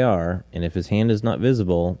who they are, and if his hand is not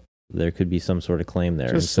visible, there could be some sort of claim there.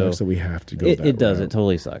 It just sucks that we have to go that It does. route. It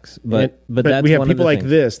totally sucks. But that's we have one people of the like things.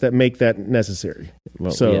 this that make that necessary.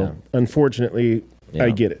 Well, so, unfortunately,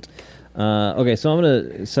 I get it. Okay, so I'm going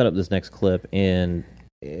to set up this next clip, and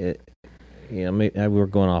we're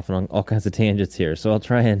going off on all kinds of tangents here, so I'll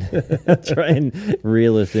try and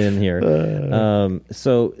reel us in here.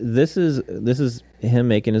 So this is him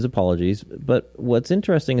making his apologies, but what's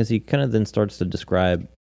interesting is he kind of then starts to describe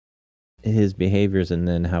his behaviors and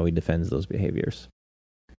then how he defends those behaviors.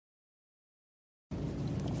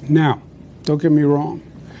 Now, don't get me wrong.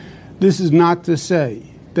 This is not to say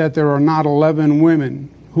that there are not 11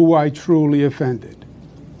 women who I truly offended.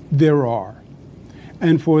 There are.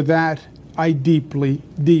 And for that, I deeply,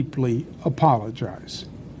 deeply apologize.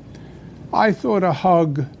 I thought a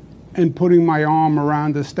hug and putting my arm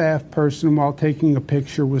around a staff person while taking a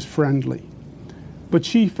picture was friendly. But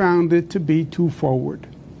she found it to be too forward.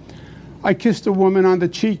 I kissed a woman on the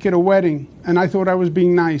cheek at a wedding, and I thought I was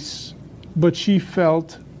being nice, but she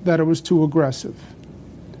felt that it was too aggressive.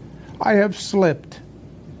 I have slipped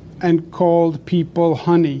and called people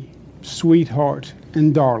honey, sweetheart,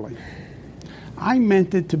 and darling. I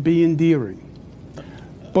meant it to be endearing,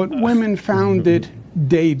 but women found it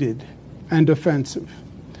dated and offensive.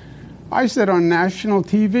 I said on national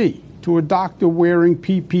TV to a doctor wearing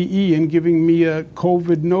PPE and giving me a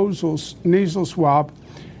COVID nasal swab,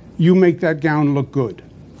 "You make that gown look good."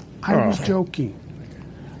 I was joking.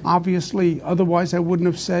 Obviously, otherwise I wouldn't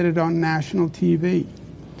have said it on national TV.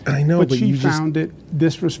 I know, but she found it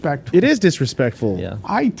disrespectful. It is disrespectful. Yeah.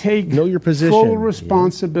 I take Know your position. full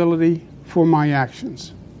responsibility for my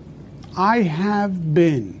actions. I have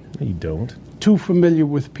been No, you don't. too familiar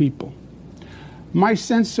with people. My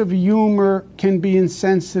sense of humor can be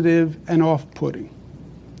insensitive and off-putting.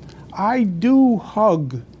 I do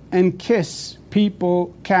hug and kiss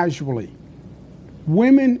people casually,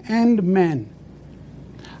 women and men.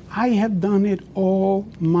 I have done it all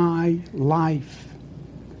my life.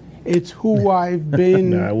 It's who I've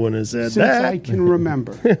been No, I wouldn't have said since that. I can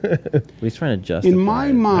remember. He's trying to justify In my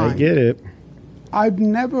it. mind, I get it. I've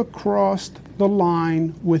never crossed the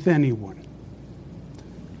line with anyone.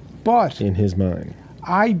 But In his mind.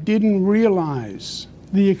 I didn't realize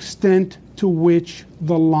the extent to which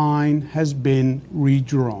the line has been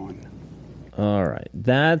redrawn. All right.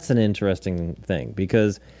 That's an interesting thing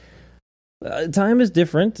because time is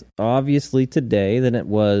different, obviously, today than it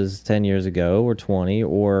was 10 years ago or 20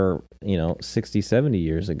 or, 60, 70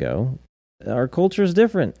 years ago. Our culture is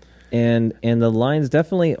different, and the lines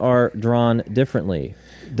definitely are drawn differently.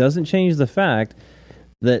 Doesn't change the fact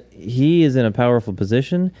that he is in a powerful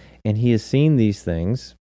position and he has seen these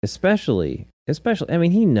things, especially, I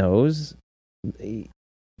mean, he knows.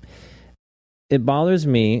 It bothers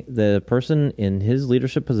me that a person in his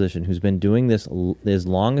leadership position who's been doing this as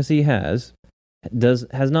long as he has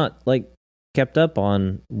not kept up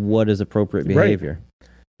on what is appropriate behavior. Right.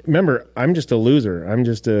 Remember, I'm just a loser. I'm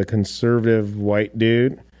just a conservative white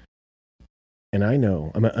dude. And I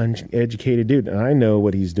know I'm an uneducated dude, and I know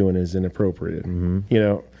what he's doing is inappropriate.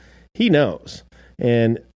 Mm-hmm. He knows.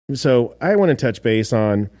 And so I want to touch base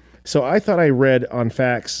on, so I thought I read on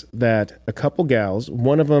facts that a couple gals,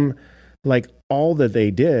 one of them, all that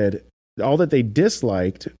they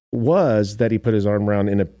disliked was that he put his arm around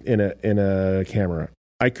in a camera.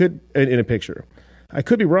 In a picture. I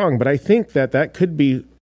could be wrong, but I think that could be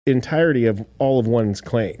entirety of all of one's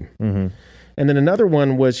claim. Mm-hmm. And then another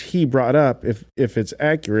one was he brought up, if it's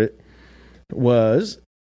accurate, was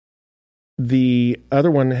the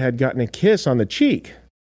other one had gotten a kiss on the cheek.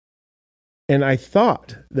 And I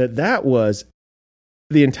thought that was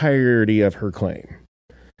the entirety of her claim.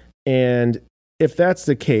 And if that's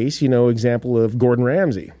the case, example of Gordon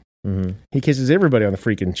Ramsay. Mm-hmm. He kisses everybody on the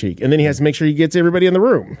freaking cheek. And then he has to make sure he gets everybody in the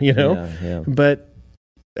room, Yeah. But,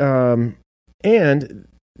 and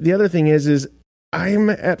the other thing is I'm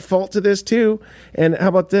at fault to this too. And how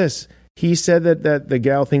about this? He said that the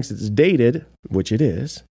gal thinks it's dated, which it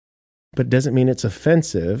is, but doesn't mean it's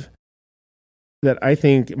offensive. That I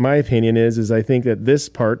think, my opinion is I think that this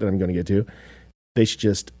part that I'm going to get to, they should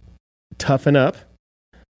just toughen up.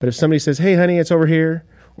 But if somebody says, "Hey, honey, it's over here,"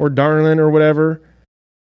 or "darling," or whatever,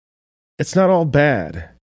 it's not all bad.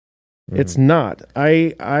 Mm-hmm. It's not.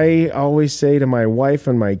 I always say to my wife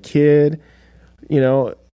and my kid,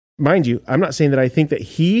 mind you, I'm not saying that I think that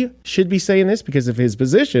he should be saying this because of his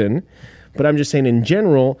position, but I'm just saying in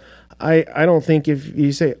general, I don't think if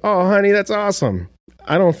you say, "Oh, honey, that's awesome,"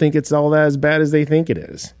 I don't think it's all that as bad as they think it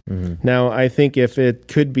is. Mm-hmm. Now, I think if it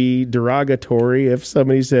could be derogatory, if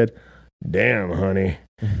somebody said, "Damn, honey,"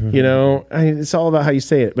 it's all about how you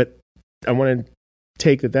say it. But I want to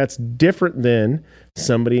take that's different than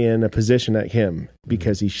somebody in a position like him,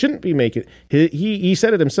 because he shouldn't be making. He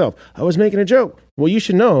said it himself. "I was making a joke." Well, you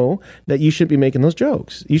should know that you shouldn't be making those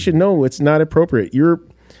jokes. You should know it's not appropriate.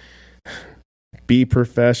 Be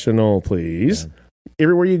professional, please. Yeah.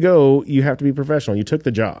 Everywhere you go, you have to be professional. You took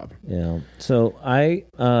the job. Yeah. So I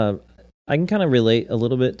can kind of relate a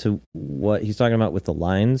little bit to what he's talking about with the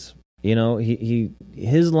lines.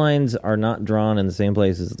 His lines are not drawn in the same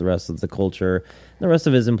places as the rest of the culture, the rest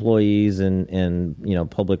of his employees and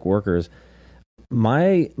public workers.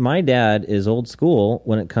 My dad is old school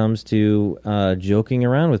when it comes to joking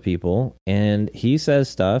around with people, and he says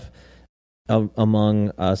stuff among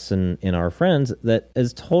us and in our friends that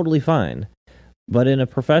is totally fine. But in a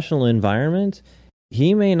professional environment,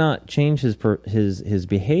 he may not change his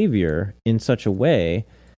behavior in such a way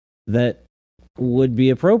that would be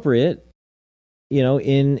appropriate,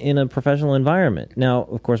 in a professional environment. Now,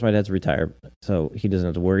 of course, my dad's retired, so he doesn't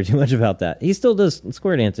have to worry too much about that. He still does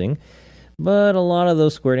square dancing, but a lot of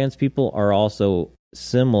those square dance people are also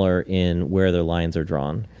similar in where their lines are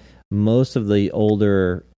drawn. Most of the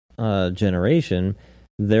older generation,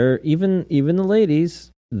 they're even the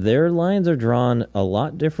ladies, their lines are drawn a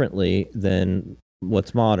lot differently than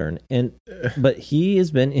what's modern. But he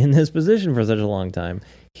has been in this position for such a long time.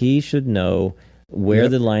 He should know where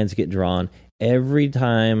the lines get drawn. Every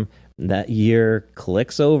time that year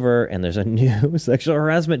clicks over and there's a new sexual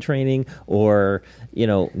harassment training or,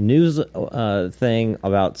 news thing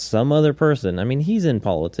about some other person. I mean, he's in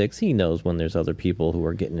politics. He knows when there's other people who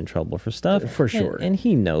are getting in trouble for stuff. For sure. And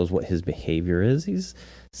he knows what his behavior is. He's,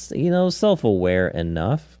 self-aware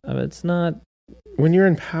enough. It's not... When you're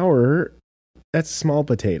in power, that's small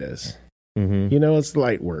potatoes. Mm-hmm. It's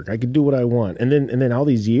light work. I could do what I want. And then all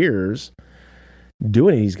these years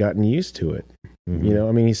doing it, he's gotten used to it.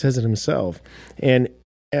 Mm-hmm. He says it himself. And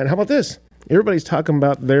how about this? Everybody's talking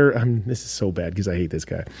about this is so bad because I hate this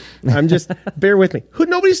guy. I'm just, bear with me.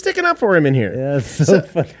 Nobody's sticking up for him in here. Yeah, it's so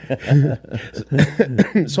funny.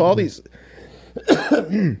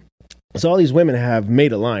 So all these women have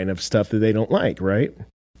made a line of stuff that they don't like, right?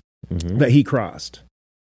 Mm-hmm. That he crossed.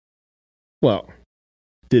 Well,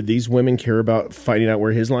 did these women care about finding out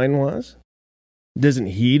where his line was? Doesn't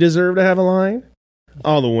he deserve to have a line?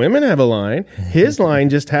 All the women have a line. His line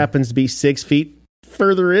just happens to be 6 feet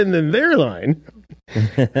further in than their line.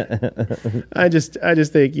 I just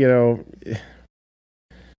think,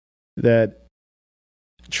 that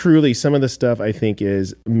truly some of the stuff I think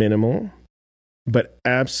is minimal, but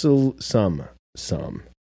some.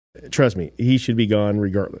 Trust me, he should be gone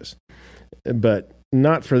regardless. But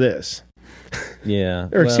not for this. Yeah.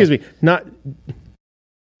 Excuse me, not...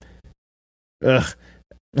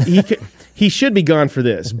 He should be gone for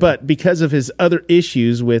this, but because of his other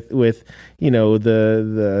issues with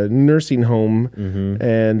the nursing home mm-hmm.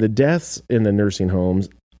 and the deaths in the nursing homes,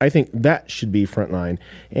 I think that should be frontline.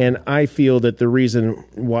 And I feel that the reason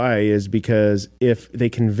why is because if they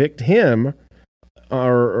convict him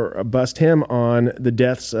or bust him on the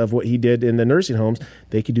deaths of what he did in the nursing homes,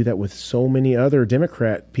 they could do that with so many other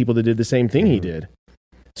Democrat people that did the same thing he did.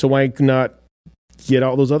 So why not get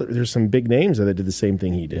all those other? There's some big names that did the same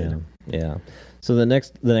thing he did. Yeah. So the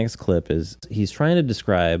next clip is he's trying to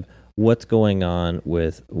describe what's going on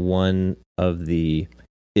with one of the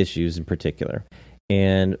issues in particular.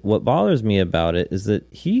 And what bothers me about it is that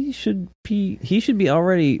he should be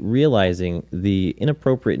already realizing the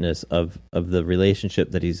inappropriateness of the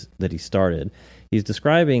relationship that he started. He's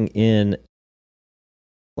describing in,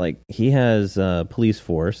 like, he has police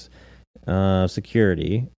force,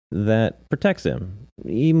 security that protects him.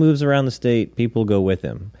 He moves around the state, people go with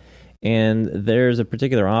him. And there's a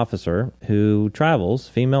particular officer who travels,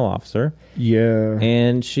 female officer. Yeah.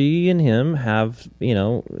 And she and him have,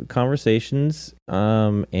 conversations,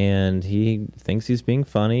 and he thinks he's being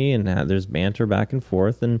funny, and there's banter back and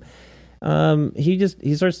forth, and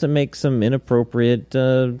he starts to make some inappropriate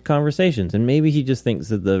conversations, and maybe he just thinks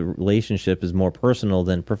that the relationship is more personal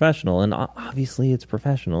than professional, and obviously it's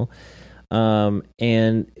professional.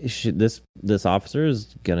 And this officer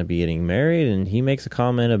is going to be getting married, and he makes a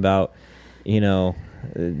comment about,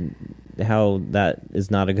 how that is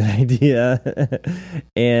not a good idea.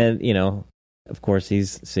 And, of course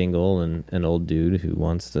he's single and an old dude who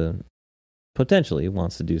potentially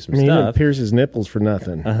wants to do some stuff. He didn't pierce his nipples for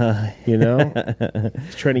nothing,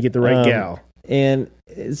 He's trying to get the right gal. And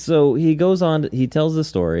so he goes on, he tells the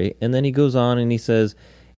story, and then he goes on and he says,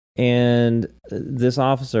 and this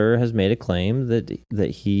officer has made a claim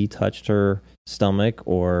that he touched her stomach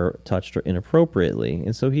or touched her inappropriately.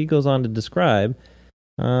 And so he goes on to describe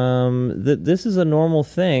that this is a normal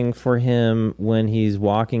thing for him when he's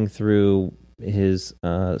walking through his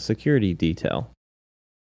security detail.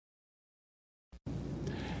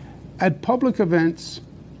 At public events,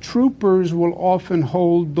 troopers will often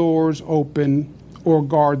hold doors open or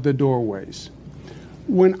guard the doorways.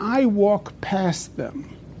 When I walk past them,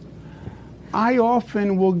 I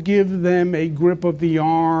often will give them a grip of the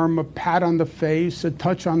arm, a pat on the face, a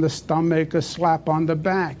touch on the stomach, a slap on the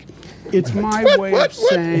back. It's my way of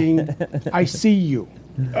saying, I see you.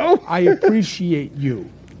 Oh. I appreciate you.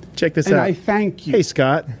 Check this and out. I thank you. Hey,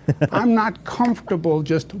 Scott. I'm not comfortable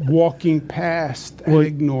just walking past and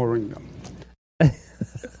ignoring them.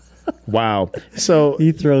 Wow. So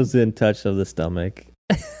he throws in touch of the stomach.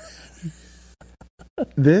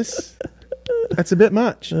 That's a bit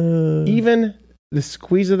much. Even the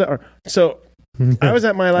squeeze of the arm. So I was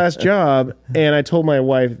at my last job, and I told my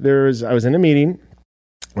wife I was in a meeting,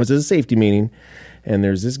 I was at a safety meeting, and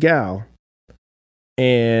there's this gal,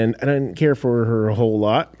 and I didn't care for her a whole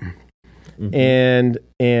lot. Mm-hmm.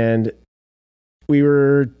 And we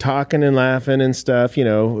were talking and laughing and stuff. We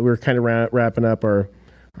were kind of wrapping up our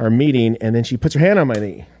meeting, and then she puts her hand on my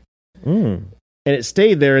knee. And it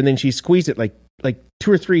stayed there, and then she squeezed it like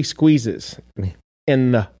 2 or 3 squeezes.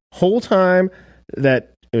 And the whole time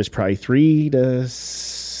that it was probably 3 to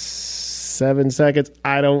 7 seconds,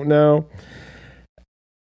 I don't know,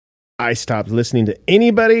 I stopped listening to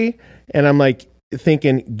anybody, and I'm like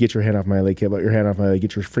thinking, get your hand off my leg, kid, get your hand off my leg,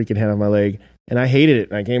 get your freaking hand off my leg. And I hated it.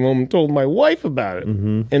 And I came home and told my wife about it.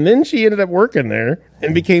 Mm-hmm. And then she ended up working there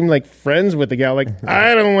and became like friends with the gal. Like,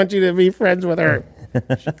 I don't want you to be friends with her.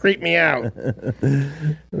 She creeped me out.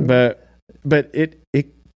 But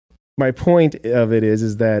my point of it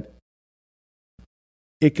is that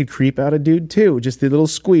it could creep out a dude too. Just the little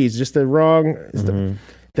squeeze, just the wrong. Mm-hmm.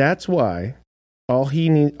 That's why all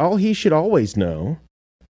he should always know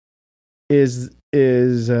is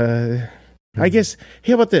I guess,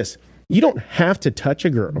 how about this? You don't have to touch a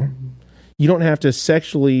girl. You don't have to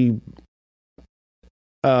sexually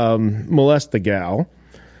molest the gal.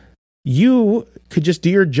 You could just do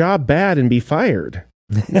your job bad and be fired.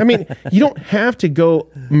 I mean, you don't have to go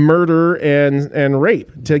murder and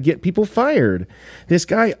rape to get people fired. This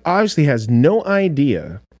guy obviously has no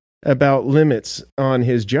idea about limits on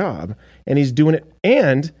his job, and he's doing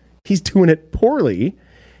it poorly.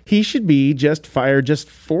 He should be just fired just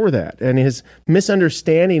for that. And his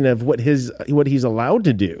misunderstanding of what he's allowed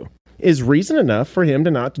to do is reason enough for him to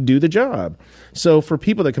not do the job. So for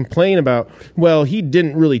people that complain about, well, he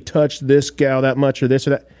didn't really touch this gal that much or this or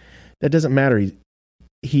that, that doesn't matter.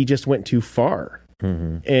 He just went too far.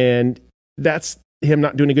 Mm-hmm. And that's him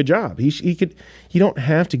not doing a good job. You don't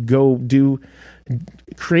have to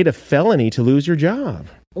create a felony to lose your job.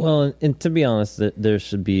 Well, and to be honest, there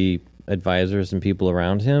should be advisors and people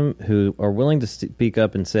around him who are willing to speak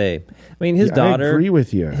up and say, I mean, his daughter, I agree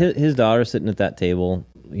with you. His daughter sitting at that table,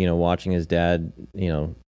 watching his dad,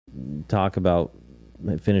 talk about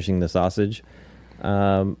finishing the sausage.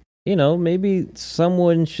 Maybe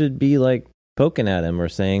someone should be like poking at him or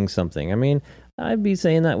saying something. I mean, I'd be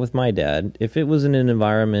saying that with my dad. If it was in an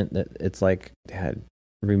environment that it's like, Dad,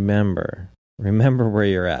 remember where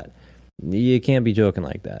you're at. You can't be joking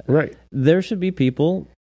like that. Right. There should be people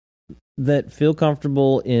that feel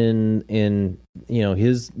comfortable in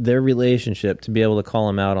their relationship to be able to call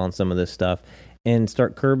him out on some of this stuff and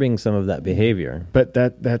start curbing some of that behavior. But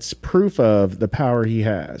that's proof of the power he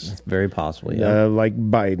has. It's very possible, yeah. Like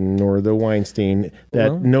Biden or the Weinstein,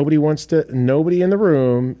 that nobody in the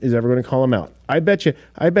room is ever going to call him out. I bet you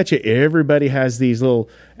everybody has these little,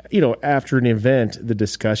 after an event, the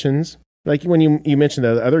discussions. Like when you mentioned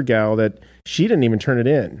the other gal that she didn't even turn it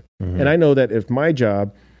in. Mm-hmm. And I know that if my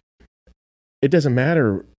job, it doesn't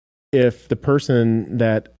matter if the person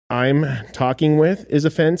that I'm talking with is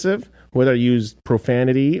offensive, whether I use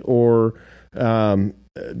profanity or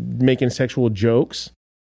making sexual jokes.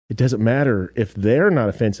 It doesn't matter if they're not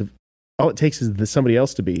offensive. All it takes is somebody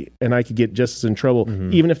else to be, and I could get just as in trouble,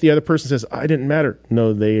 even if the other person says, I didn't matter.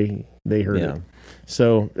 No, they heard it.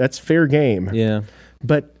 So that's fair game. Yeah.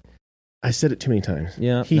 But I said it too many times.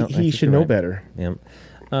 Yeah. He should know better. Yeah.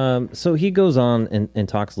 So he goes on and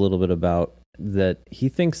talks a little bit about that he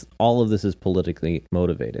thinks all of this is politically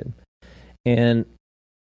motivated. And,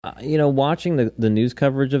 watching the news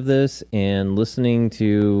coverage of this and listening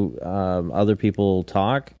to other people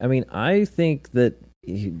talk, I mean, I think that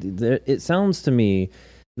it sounds to me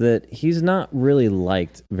that he's not really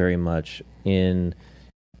liked very much by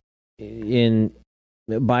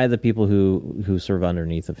the people who serve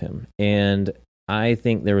underneath of him. And I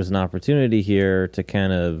think there was an opportunity here to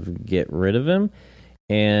kind of get rid of him.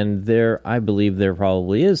 And I believe there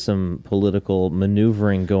probably is some political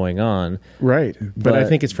maneuvering going on. Right. But I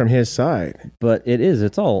think it's from his side. But it is.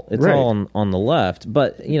 It's all on the left.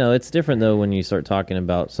 But, it's different, though, when you start talking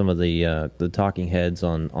about some of the talking heads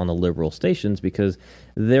on the liberal stations, because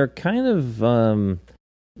they're kind of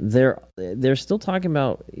they're still talking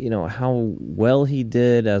about how well he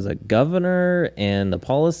did as a governor and the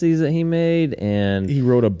policies that he made, and he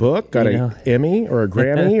wrote a book, got an Emmy or a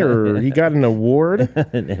Grammy, or he got an award,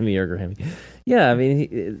 an Emmy or Grammy. Yeah, I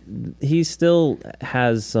mean he still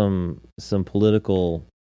has some political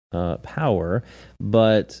power,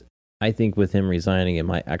 but I think with him resigning, it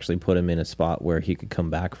might actually put him in a spot where he could come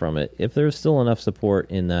back from it if there's still enough support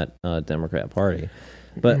in that Democrat Party.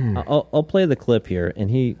 But I'll play the clip here,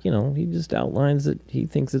 and he just outlines that he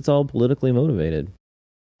thinks it's all politically motivated.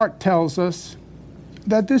 Art tells us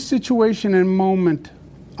that this situation and moment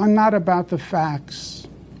are not about the facts.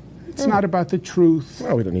 It's not about the truth.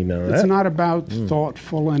 Well, we don't need none of It's that. not about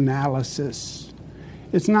thoughtful analysis.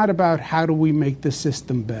 It's not about how do we make the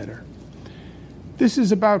system better. This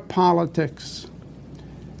is about politics.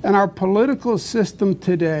 And our political system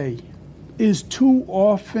today is too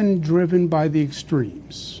often driven by the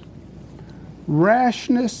extremes.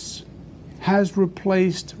 Rashness has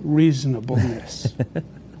replaced reasonableness.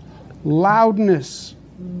 Loudness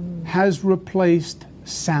has replaced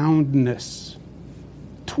soundness.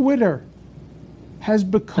 Twitter has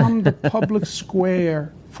become the public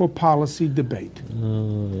square for policy debate.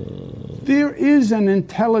 There is an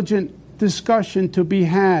intelligent discussion to be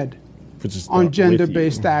had Which is on not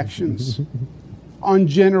gender-based with you. actions, on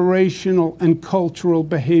generational and cultural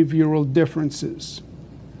behavioral differences,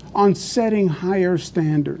 on setting higher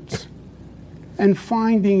standards, and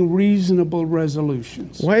finding reasonable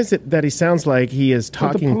resolutions. Why is it that he sounds like he is But the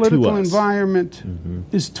talking to political us? environment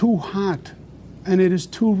is too hot, and it is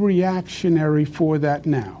too reactionary for that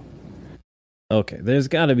now. Okay, there's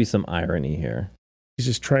got to be some irony here. He's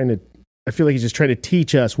just trying to. I feel like he's just trying to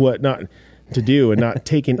teach us what not to do and not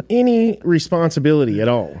taking any responsibility at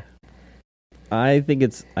all. I think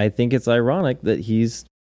it's ironic that he's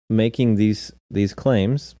making these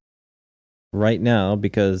claims right now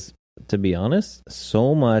because, to be honest,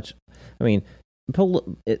 so much. I mean,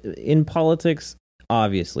 in politics,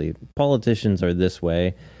 obviously, politicians are this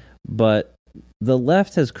way, but the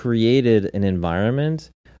left has created an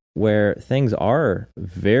environment where things are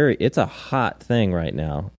it's a hot thing right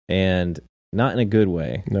now, and not in a good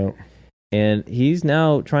way. No. And he's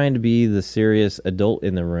now trying to be the serious adult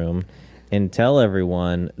in the room and tell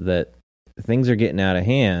everyone that things are getting out of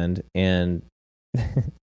hand, and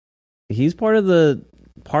he's part of the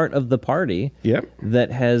party Yep.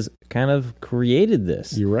 that has kind of created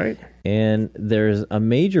this. You're right. And there's a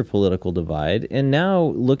major political divide. And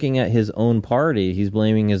now looking at his own party, he's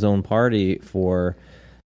blaming his own party for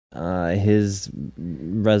his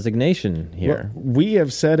resignation here. Well, we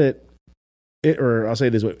have said or I'll say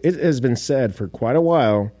it this way: it has been said for quite a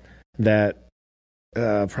while that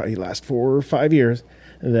probably last 4 or 5 years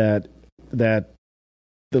that the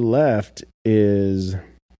left is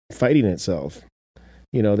fighting itself.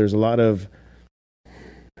 You know, there's a lot of,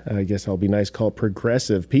 I guess I'll be nice, called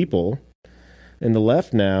progressive people in the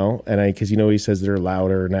left now, and because he says they're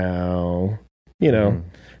louder now,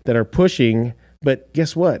 that are pushing. But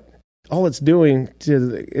guess what? All it's doing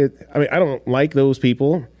to it. I mean, I don't like those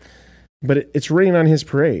people, but it's raining on his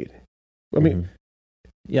parade. I mean,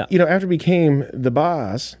 yeah, after he became the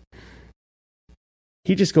boss,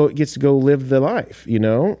 he just gets to go live the life.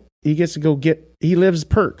 He gets to go he lives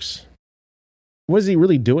perks. What is he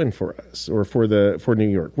really doing for us or for New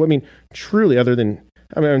York? Well, I mean, truly, other than,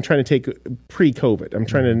 I'm trying to take pre-COVID. I'm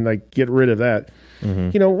trying to get rid of that.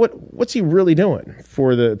 What's he really doing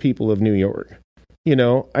for the people of New York?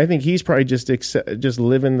 I think he's probably just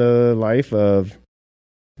living the life of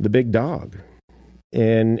the big dog,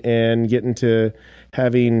 and getting to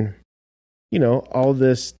having, all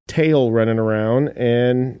this tail running around,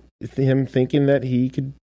 and him thinking that he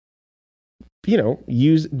could,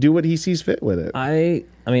 do what he sees fit with it. I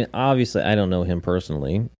mean, obviously, I don't know him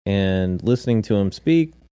personally, and listening to him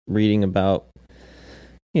speak, reading about,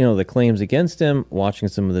 the claims against him, watching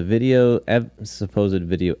some of the supposed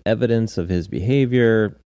video evidence of his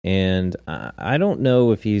behavior, and I don't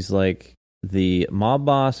know if he's like the mob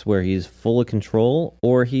boss where he's full of control,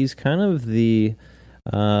 or he's kind of the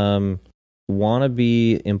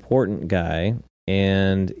wannabe important guy,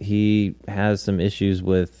 and he has some issues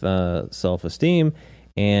with self-esteem,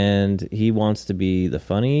 and he wants to be the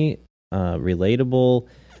funny, relatable,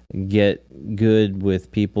 get good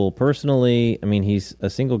with people personally. I mean, he's a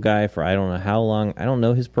single guy for I don't know how long. I don't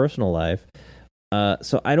know his personal life.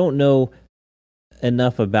 So I don't know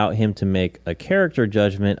enough about him to make a character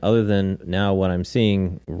judgment other than now what I'm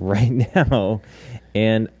seeing right now.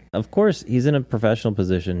 And of course, he's in a professional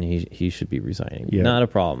position. He should be resigning. Yeah. Not a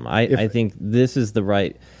problem. I think this is the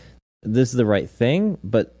right thing,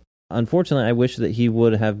 but unfortunately, I wish that he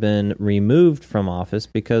would have been removed from office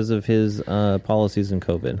because of his policies in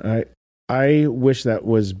COVID. I wish that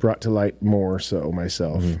was brought to light more so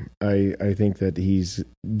myself. I think that he's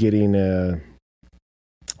getting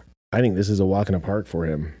I think this is a walk in the park for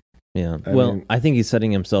him. Yeah. I think he's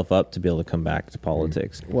setting himself up to be able to come back to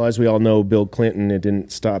politics. Well, as we all know, Bill Clinton, it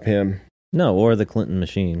didn't stop him. No, or the Clinton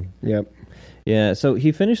machine. Yep. Yeah, so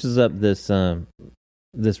he finishes up this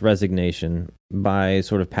resignation by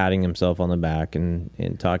sort of patting himself on the back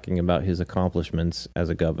and talking about his accomplishments as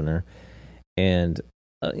a governor. And,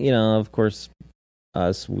 of course,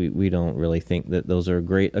 us, we don't really think that those are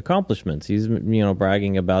great accomplishments. He's,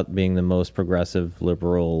 bragging about being the most progressive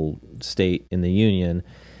liberal state in the union.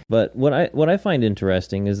 But what I find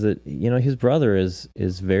interesting is that, his brother is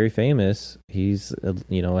very famous. He's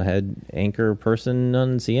a head anchor person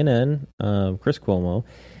on CNN, Chris Cuomo,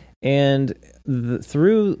 and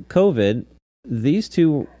through COVID, these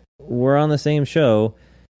two were on the same show.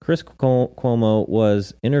 Chris Cuomo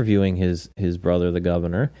was interviewing his brother, the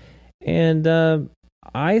governor, and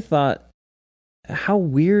I thought, how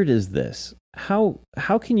weird is this? How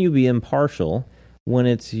can you be impartial when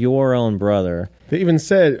it's your own brother? They even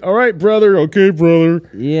said, "All right, brother, okay, brother."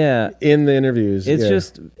 Yeah, in the interviews,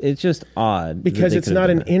 it's just odd because it's not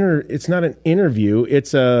an interview.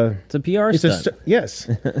 It's a PR stunt. Yes,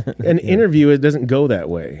 an interview, it doesn't go that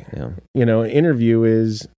way. Yeah, an interview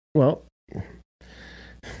is well,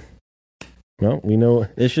 we know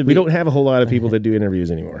we don't have a whole lot of people that do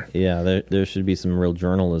interviews anymore. Yeah, there should be some real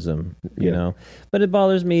journalism, you know. But it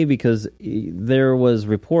bothers me because there was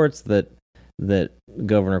reports that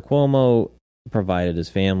Governor Cuomo provided his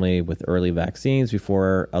family with early vaccines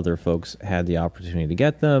before other folks had the opportunity to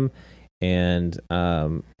get them, and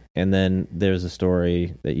then there's a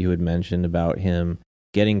story that you had mentioned about him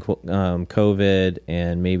getting COVID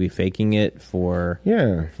and maybe faking it for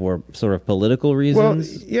sort of political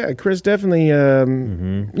reasons. Well, yeah, Chris definitely,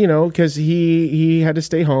 because he had to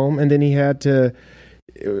stay home, and then he had to.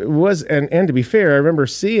 And to be fair, I remember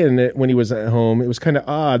seeing it when he was at home. It was kind of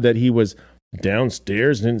odd that he was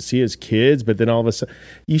downstairs and didn't see his kids, but then all of a sudden,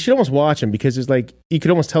 you should almost watch him because it's like you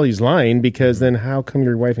could almost tell he's lying, because then how come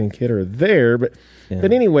your wife and kid are there? But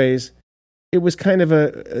anyways, it was kind of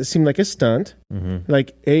it seemed like a stunt.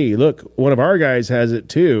 Like, hey, look, one of our guys has it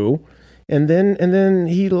too, and then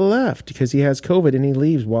he left because he has COVID, and he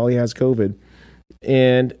leaves while he has COVID,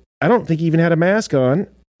 and I don't think he even had a mask on.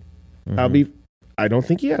 I don't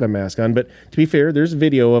think he had a mask on, but to be fair, there's a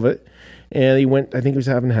video of it. And he went, I think he was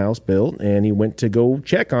having a house built, and he went to go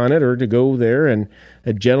check on it or to go there. And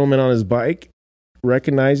a gentleman on his bike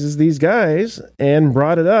recognizes these guys and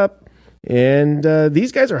brought it up. And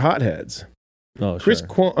these guys are hotheads. Oh, Chris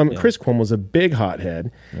Cuomo was a big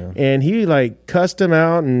hothead, and he cussed him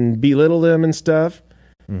out and belittled him and stuff.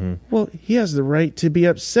 Well, he has the right to be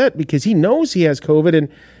upset because he knows he has COVID, and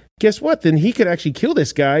guess what? Then he could actually kill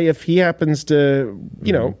this guy if he happens to,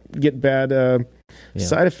 get bad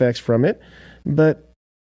side effects from it. But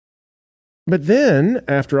then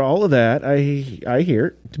after all of that, I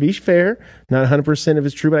hear, to be fair, not 100% if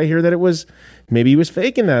it's true, but I hear that it was maybe he was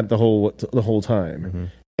faking that the whole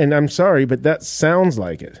time. And I'm sorry, but that sounds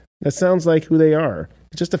like it. That sounds like who they are.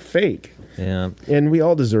 It's just a fake. Yeah. And we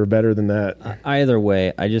all deserve better than that. Either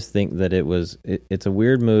way, I just think that it's a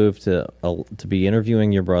weird move to be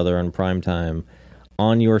interviewing your brother on prime time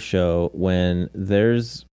on your show when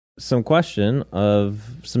there's some question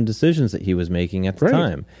of some decisions that he was making at the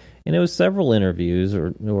time. And it was several interviews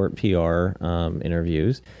or PR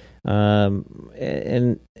interviews.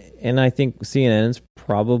 And I think CNN's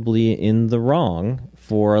probably in the wrong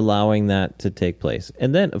for allowing that to take place.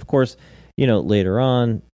 And then, of course, later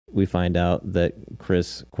on, we find out that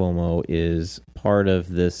Chris Cuomo is part of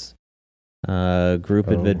this group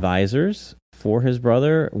of advisors for his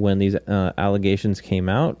brother when these allegations came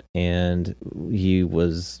out, and he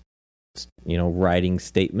was, writing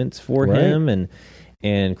statements for him,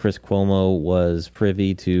 and Chris Cuomo was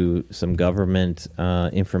privy to some government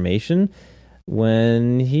information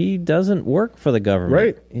when he doesn't work for the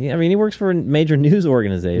government. Right. He works for a major news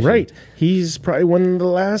organization. Right. He's probably one of the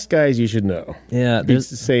last guys you should know. Yeah. He's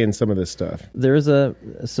saying some of this stuff.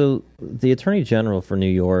 So the Attorney General for New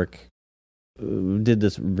York did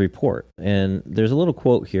this report, and there's a little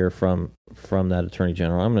quote here from that Attorney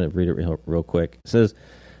General. I'm going to read it real quick. It says,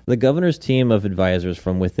 "The governor's team of advisors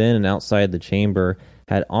from within and outside the chamber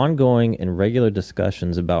had ongoing and regular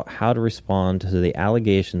discussions about how to respond to the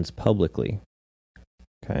allegations publicly."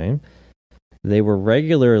 Okay. "They were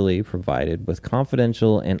regularly provided with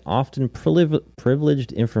confidential and often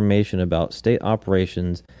privileged information about state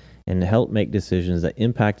operations and helped make decisions that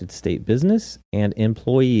impacted state business and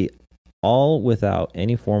employee, all without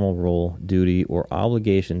any formal role, duty, or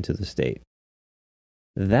obligation to the state."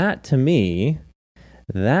 That, to me,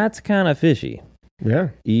 that's kind of fishy. Yeah.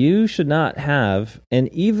 You should not have, and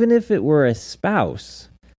even if it were a spouse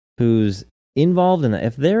who's involved in that,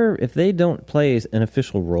 if they don't play an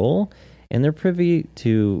official role and they're privy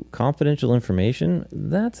to confidential information,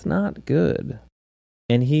 that's not good.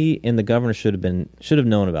 And he and the governor should have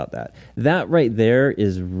known about that. That right there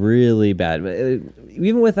is really bad.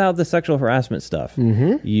 Even without the sexual harassment stuff,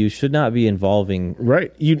 you should not be involving.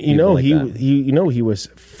 Right. He was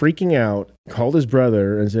freaking out called his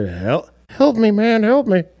brother and said, help me, man, help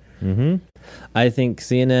me. Mm-hmm. I think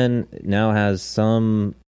CNN now has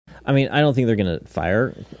some... I mean, I don't think they're going to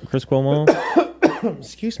fire Chris Cuomo.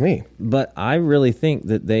 Excuse me. But I really think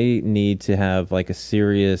that they need to have like a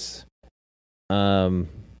serious, I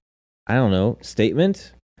don't know,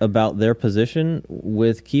 statement about their position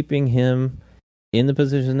with keeping him in the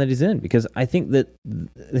position that he's in. Because I think that,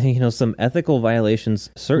 some ethical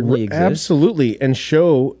violations certainly exist. Absolutely. And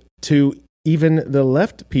show to even the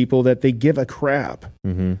left people that they give a crap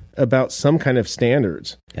about some kind of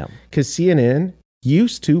standards. Yeah. Because CNN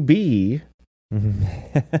used to be...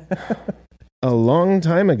 a long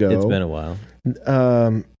time ago. It's been a while.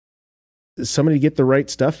 Somebody to get the right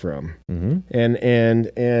stuff from.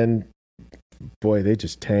 And boy, they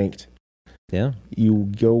just tanked. Yeah.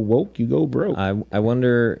 You go woke, you go broke. I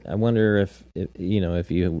wonder if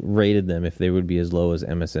you rated them, if they would be as low as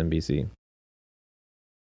MSNBC.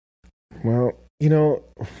 Well,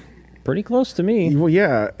 pretty close to me. Well,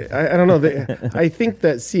 yeah. I don't know. I think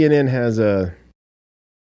that CNN has a,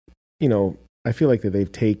 I feel like that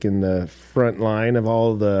they've taken the front line of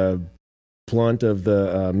all the blunt of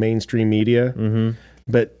the mainstream media,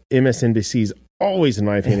 but MSNBC's always, in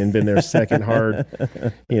my opinion, been their second hard.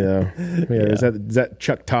 Is that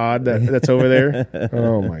Chuck Todd that's over there?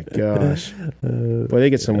 Oh my gosh, boy, they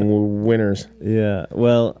get some winners. Yeah,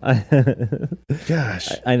 well, gosh,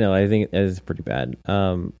 I know. I think it's pretty bad.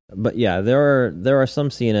 But yeah, there are some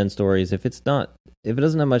CNN stories. If it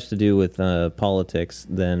doesn't have much to do with politics,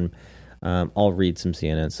 then I'll read some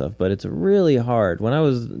CNN stuff, but it's really hard. When I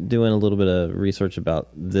was doing a little bit of research about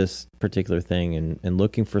this particular thing and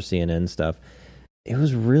looking for CNN stuff, it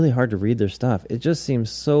was really hard to read their stuff. It just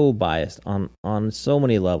seems so biased on so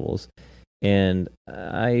many levels. And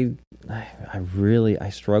I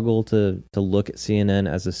struggle to look at CNN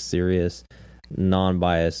as a serious,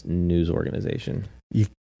 non-biased news organization. You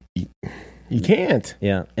can't.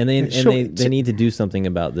 Yeah, and they need to do something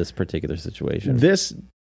about this particular situation. This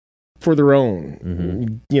for their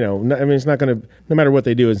own, it's not going to. No matter what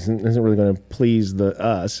they do, it isn't really going to please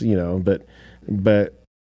us, But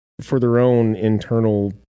for their own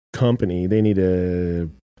internal company, they need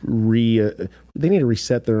to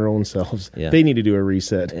reset their own selves. Yeah. They need to do a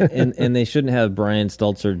reset, and they shouldn't have Brian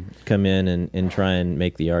Stelter come in and try and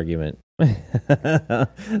make the argument. That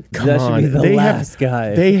should be the last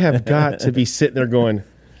guy. They have got to be sitting there going.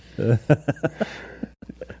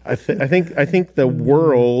 I think the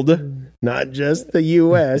world, not just the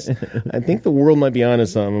U.S., I think the world might be onto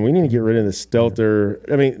something. We need to get rid of the Stelter.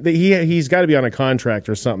 I mean, he's got to be on a contract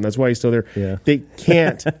or something. That's why he's still there. Yeah. They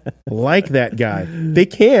can't like that guy. They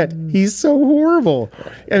can't. He's so horrible.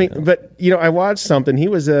 I mean, but, I watched something. He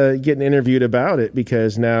was getting interviewed about it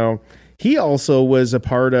because now he also was a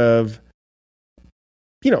part of,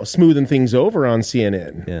 smoothing things over on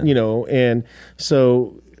CNN, and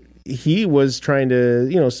so he was trying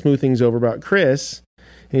to, smooth things over about Chris.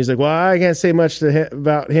 And he's like, well, I can't say much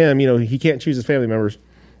about him. He can't choose his family members,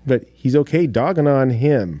 but he's okay dogging on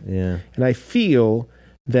him. Yeah. And I feel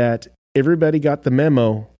that everybody got the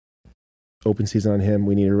memo. Open season on him.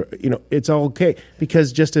 We need to, it's all okay.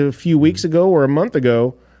 Because just a few weeks ago or a month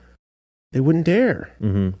ago, they wouldn't dare.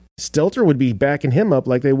 Mm-hmm. Stelter would be backing him up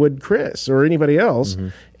like they would Chris or anybody else,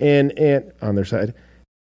 and on their side.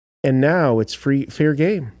 And now it's fair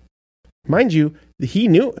game. Mind you,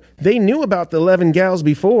 they knew about the 11 gals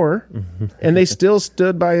before, and they still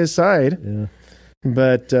stood by his side. Yeah.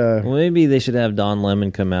 But well, maybe they should have Don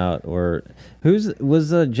Lemon come out, or was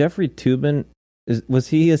Jeffrey Toobin? Was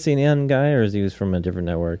he a CNN guy, or is he from a different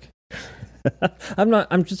network?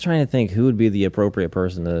 I'm just trying to think who would be the appropriate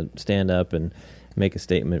person to stand up and make a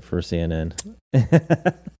statement for CNN.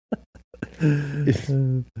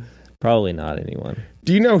 Probably not anyone.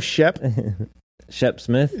 Do you know Shep? Shep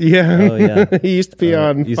Smith? Yeah. Oh, yeah. He used to be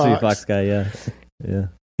on Used Fox. to be a Fox guy, yeah. Yeah.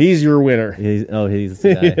 He's your winner. He's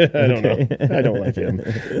the guy. I don't know. I don't like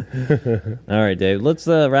him. All right, Dave. Let's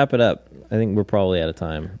wrap it up. I think we're probably out of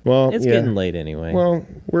time. Well, it's getting late anyway. Well,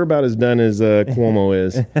 we're about as done as Cuomo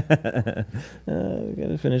is. Got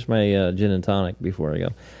to finish my gin and tonic before I go.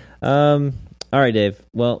 All right, Dave.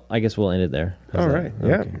 Well, I guess we'll end it there. All right.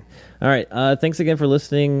 Yeah. Okay. All right. Thanks again for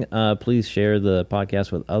listening. Please share the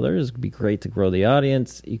podcast with others. It'd be great to grow the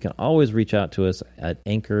audience. You can always reach out to us at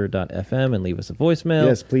anchor.fm and leave us a voicemail.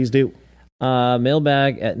 Yes, please do.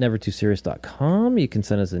 Mailbag at nevertooserious.com. You can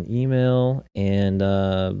send us an email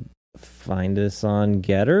and find us on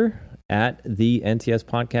Getter at the NTS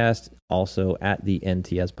Podcast, also at the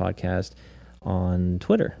NTS Podcast on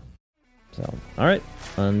Twitter. So, all right.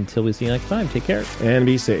 Until we see you next time, take care. And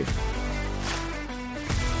be safe.